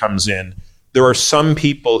minutia comes in. There are some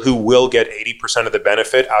people who will get 80% of the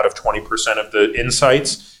benefit out of 20% of the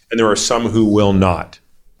insights, and there are some who will not.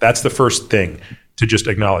 That's the first thing to just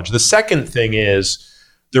acknowledge. The second thing is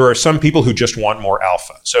there are some people who just want more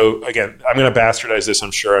alpha. So again, I'm going to bastardize this,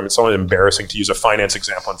 I'm sure. It's only embarrassing to use a finance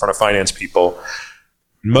example in front of finance people.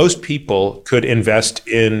 Most people could invest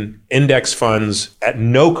in index funds at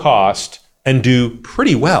no cost and do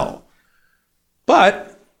pretty well.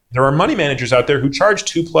 But there are money managers out there who charge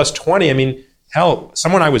 2 + 20. I mean, hell,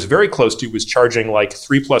 someone I was very close to was charging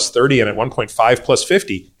 3 + 30 and at one point 5 +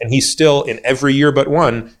 50. And he still, in every year but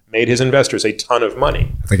one, made his investors a ton of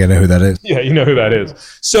money. I think I know who that is. Yeah, you know who that is.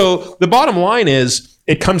 So the bottom line is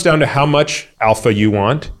it comes down to how much alpha you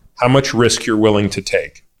want, how much risk you're willing to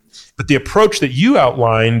take. But the approach that you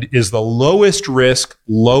outlined is the lowest risk,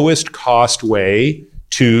 lowest cost way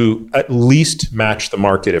to at least match the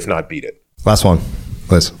market, if not beat it. Last one,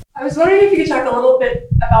 Liz. I was wondering if you could talk a little bit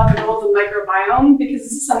about the goals of microbiome, because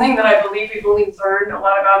this is something that I believe we've only learned a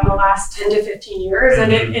lot about in the last 10 to 15 years.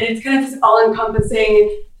 And it's kind of this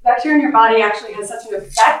all-encompassing, bacteria in your body actually has such an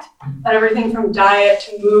effect on everything from diet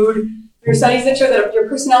to mood. There are studies that show that your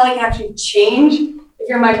personality can actually change if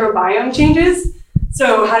your microbiome changes.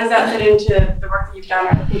 So how does that fit into the work that you've done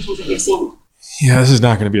or the patients that you've seen? Yeah, this is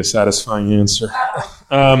not going to be a satisfying answer.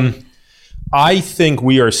 I think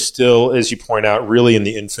we are still, as you point out, really in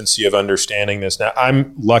the infancy of understanding this. Now,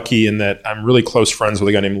 I'm lucky in that I'm really close friends with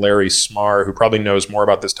a guy named Larry Smarr, who probably knows more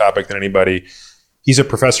about this topic than anybody. He's a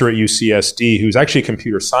professor at UCSD who's actually a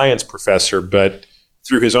computer science professor, but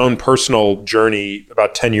through his own personal journey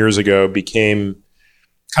about 10 years ago became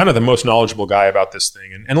kind of the most knowledgeable guy about this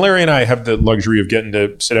thing. And Larry and I have the luxury of getting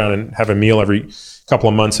to sit down and have a meal every couple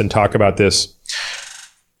of months and talk about this.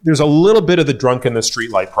 There's a little bit of the drunk in the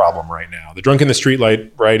streetlight problem right now. The drunk in the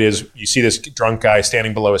streetlight, right, is you see this drunk guy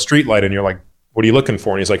standing below a streetlight and you're like, what are you looking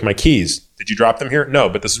for? And he's like, my keys. Did you drop them here? No,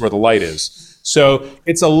 but this is where the light is. So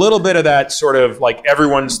it's a little bit of that sort of like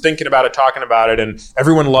everyone's thinking about it, talking about it, and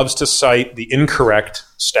everyone loves to cite the incorrect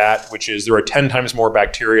stat, which is there are 10 times more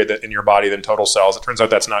bacteria in your body than total cells. It turns out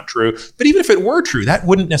that's not true. But even if it were true, that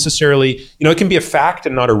wouldn't necessarily, it can be a fact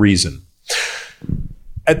and not a reason.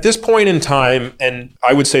 At this point in time, and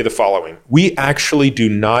I would say the following, we actually do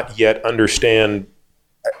not yet understand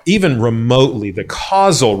even remotely the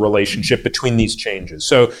causal relationship between these changes.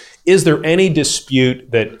 So is there any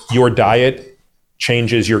dispute that your diet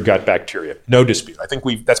changes your gut bacteria? No dispute. I think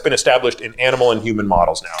that's been established in animal and human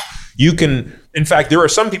models now. You can, in fact, there are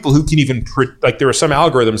some people who can even, there are some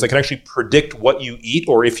algorithms that can actually predict what you eat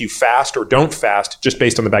or if you fast or don't fast just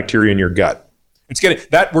based on the bacteria in your gut.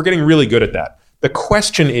 We're getting really good at that. The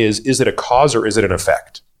question is it a cause or is it an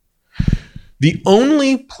effect? The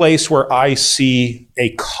only place where I see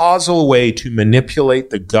a causal way to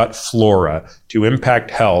manipulate the gut flora to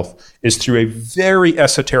impact health is through a very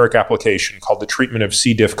esoteric application called the treatment of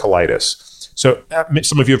C. diff colitis. So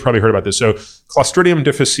some of you have probably heard about this. So Clostridium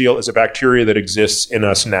difficile is a bacteria that exists in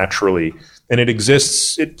us naturally. And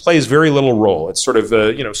it plays very little role. It's sort of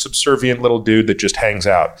a subservient little dude that just hangs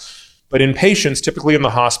out. But in patients, typically in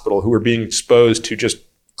the hospital, who are being exposed to just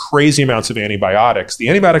crazy amounts of antibiotics, the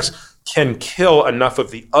antibiotics can kill enough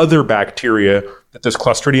of the other bacteria that this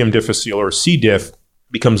Clostridium difficile or C. diff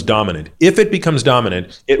becomes dominant. If it becomes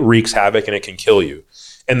dominant, it wreaks havoc and it can kill you.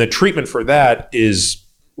 And the treatment for that is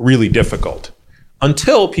really difficult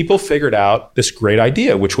until people figured out this great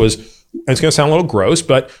idea, which was, and it's going to sound a little gross,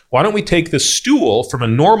 but why don't we take the stool from a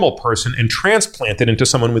normal person and transplant it into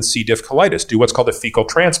someone with C. diff colitis, do what's called a fecal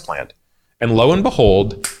transplant. And lo and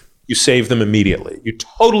behold, you save them immediately. You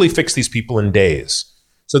totally fix these people in days.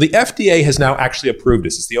 So the FDA has now actually approved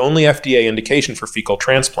this. It's the only FDA indication for fecal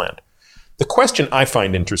transplant. The question I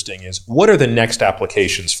find interesting is, what are the next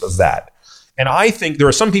applications for that? And I think there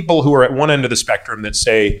are some people who are at one end of the spectrum that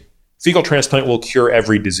say fecal transplant will cure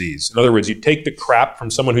every disease. In other words, you take the crap from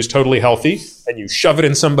someone who's totally healthy and you shove it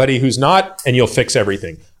in somebody who's not, and you'll fix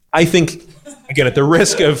everything. I think, again, at the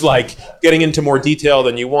risk of getting into more detail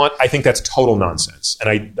than you want, I think that's total nonsense.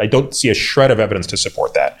 And I don't see a shred of evidence to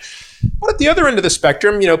support that. But at the other end of the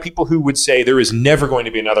spectrum, people who would say there is never going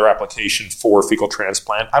to be another application for fecal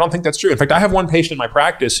transplant, I don't think that's true. In fact, I have one patient in my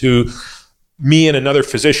practice who, me and another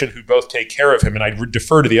physician who both take care of him, and I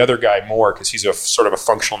defer to the other guy more because he's a sort of a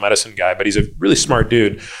functional medicine guy, but he's a really smart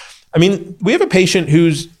dude. I mean, we have a patient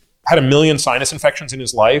who's had 1 million sinus infections in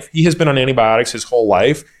his life. He has been on antibiotics his whole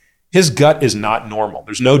life. His gut is not normal.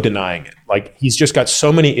 There's no denying it. He's just got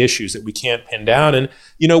so many issues that we can't pin down. And,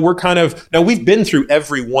 now we've been through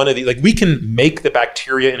every one of these. We can make the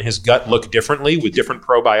bacteria in his gut look differently with different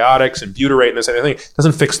probiotics and butyrate and this and everything. It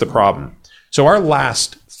doesn't fix the problem. So our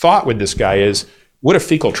last thought with this guy is, would a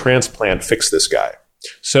fecal transplant fix this guy?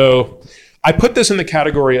 So I put this in the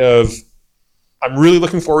category of, I'm really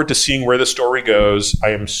looking forward to seeing where the story goes. I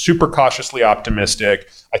am super cautiously optimistic.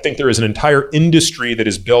 I think there is an entire industry that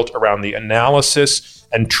is built around the analysis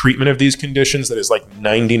and treatment of these conditions that is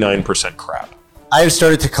 99% crap. I have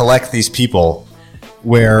started to collect these people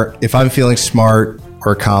where if I'm feeling smart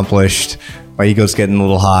or accomplished, my ego's getting a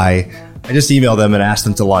little high, I just email them and ask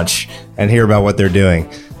them to lunch and hear about what they're doing.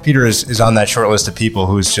 Peter is on that short list of people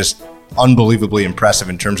who's just unbelievably impressive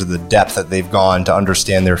in terms of the depth that they've gone to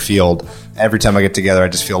understand their field. Every time I get together, I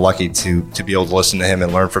just feel lucky to be able to listen to him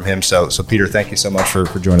and learn from him. So Peter, thank you so much for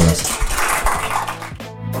joining us.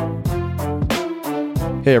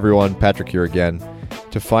 Hey everyone, Patrick here again.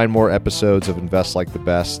 To find more episodes of Invest Like the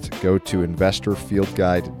Best, go to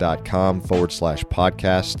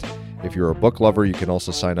investorfieldguide.com/podcast. If you're a book lover, you can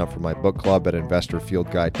also sign up for my book club at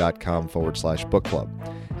investorfieldguide.com/book club.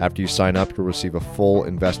 After you sign up, you'll receive a full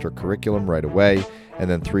investor curriculum right away, and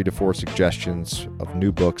then 3 to 4 suggestions of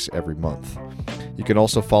new books every month. You can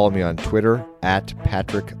also follow me on Twitter at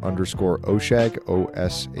Patrick_Oshag,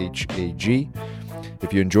 O-S-H-A-G.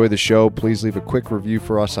 If you enjoy the show, please leave a quick review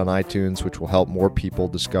for us on iTunes, which will help more people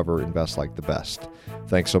discover Invest Like the Best.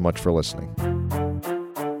 Thanks so much for listening.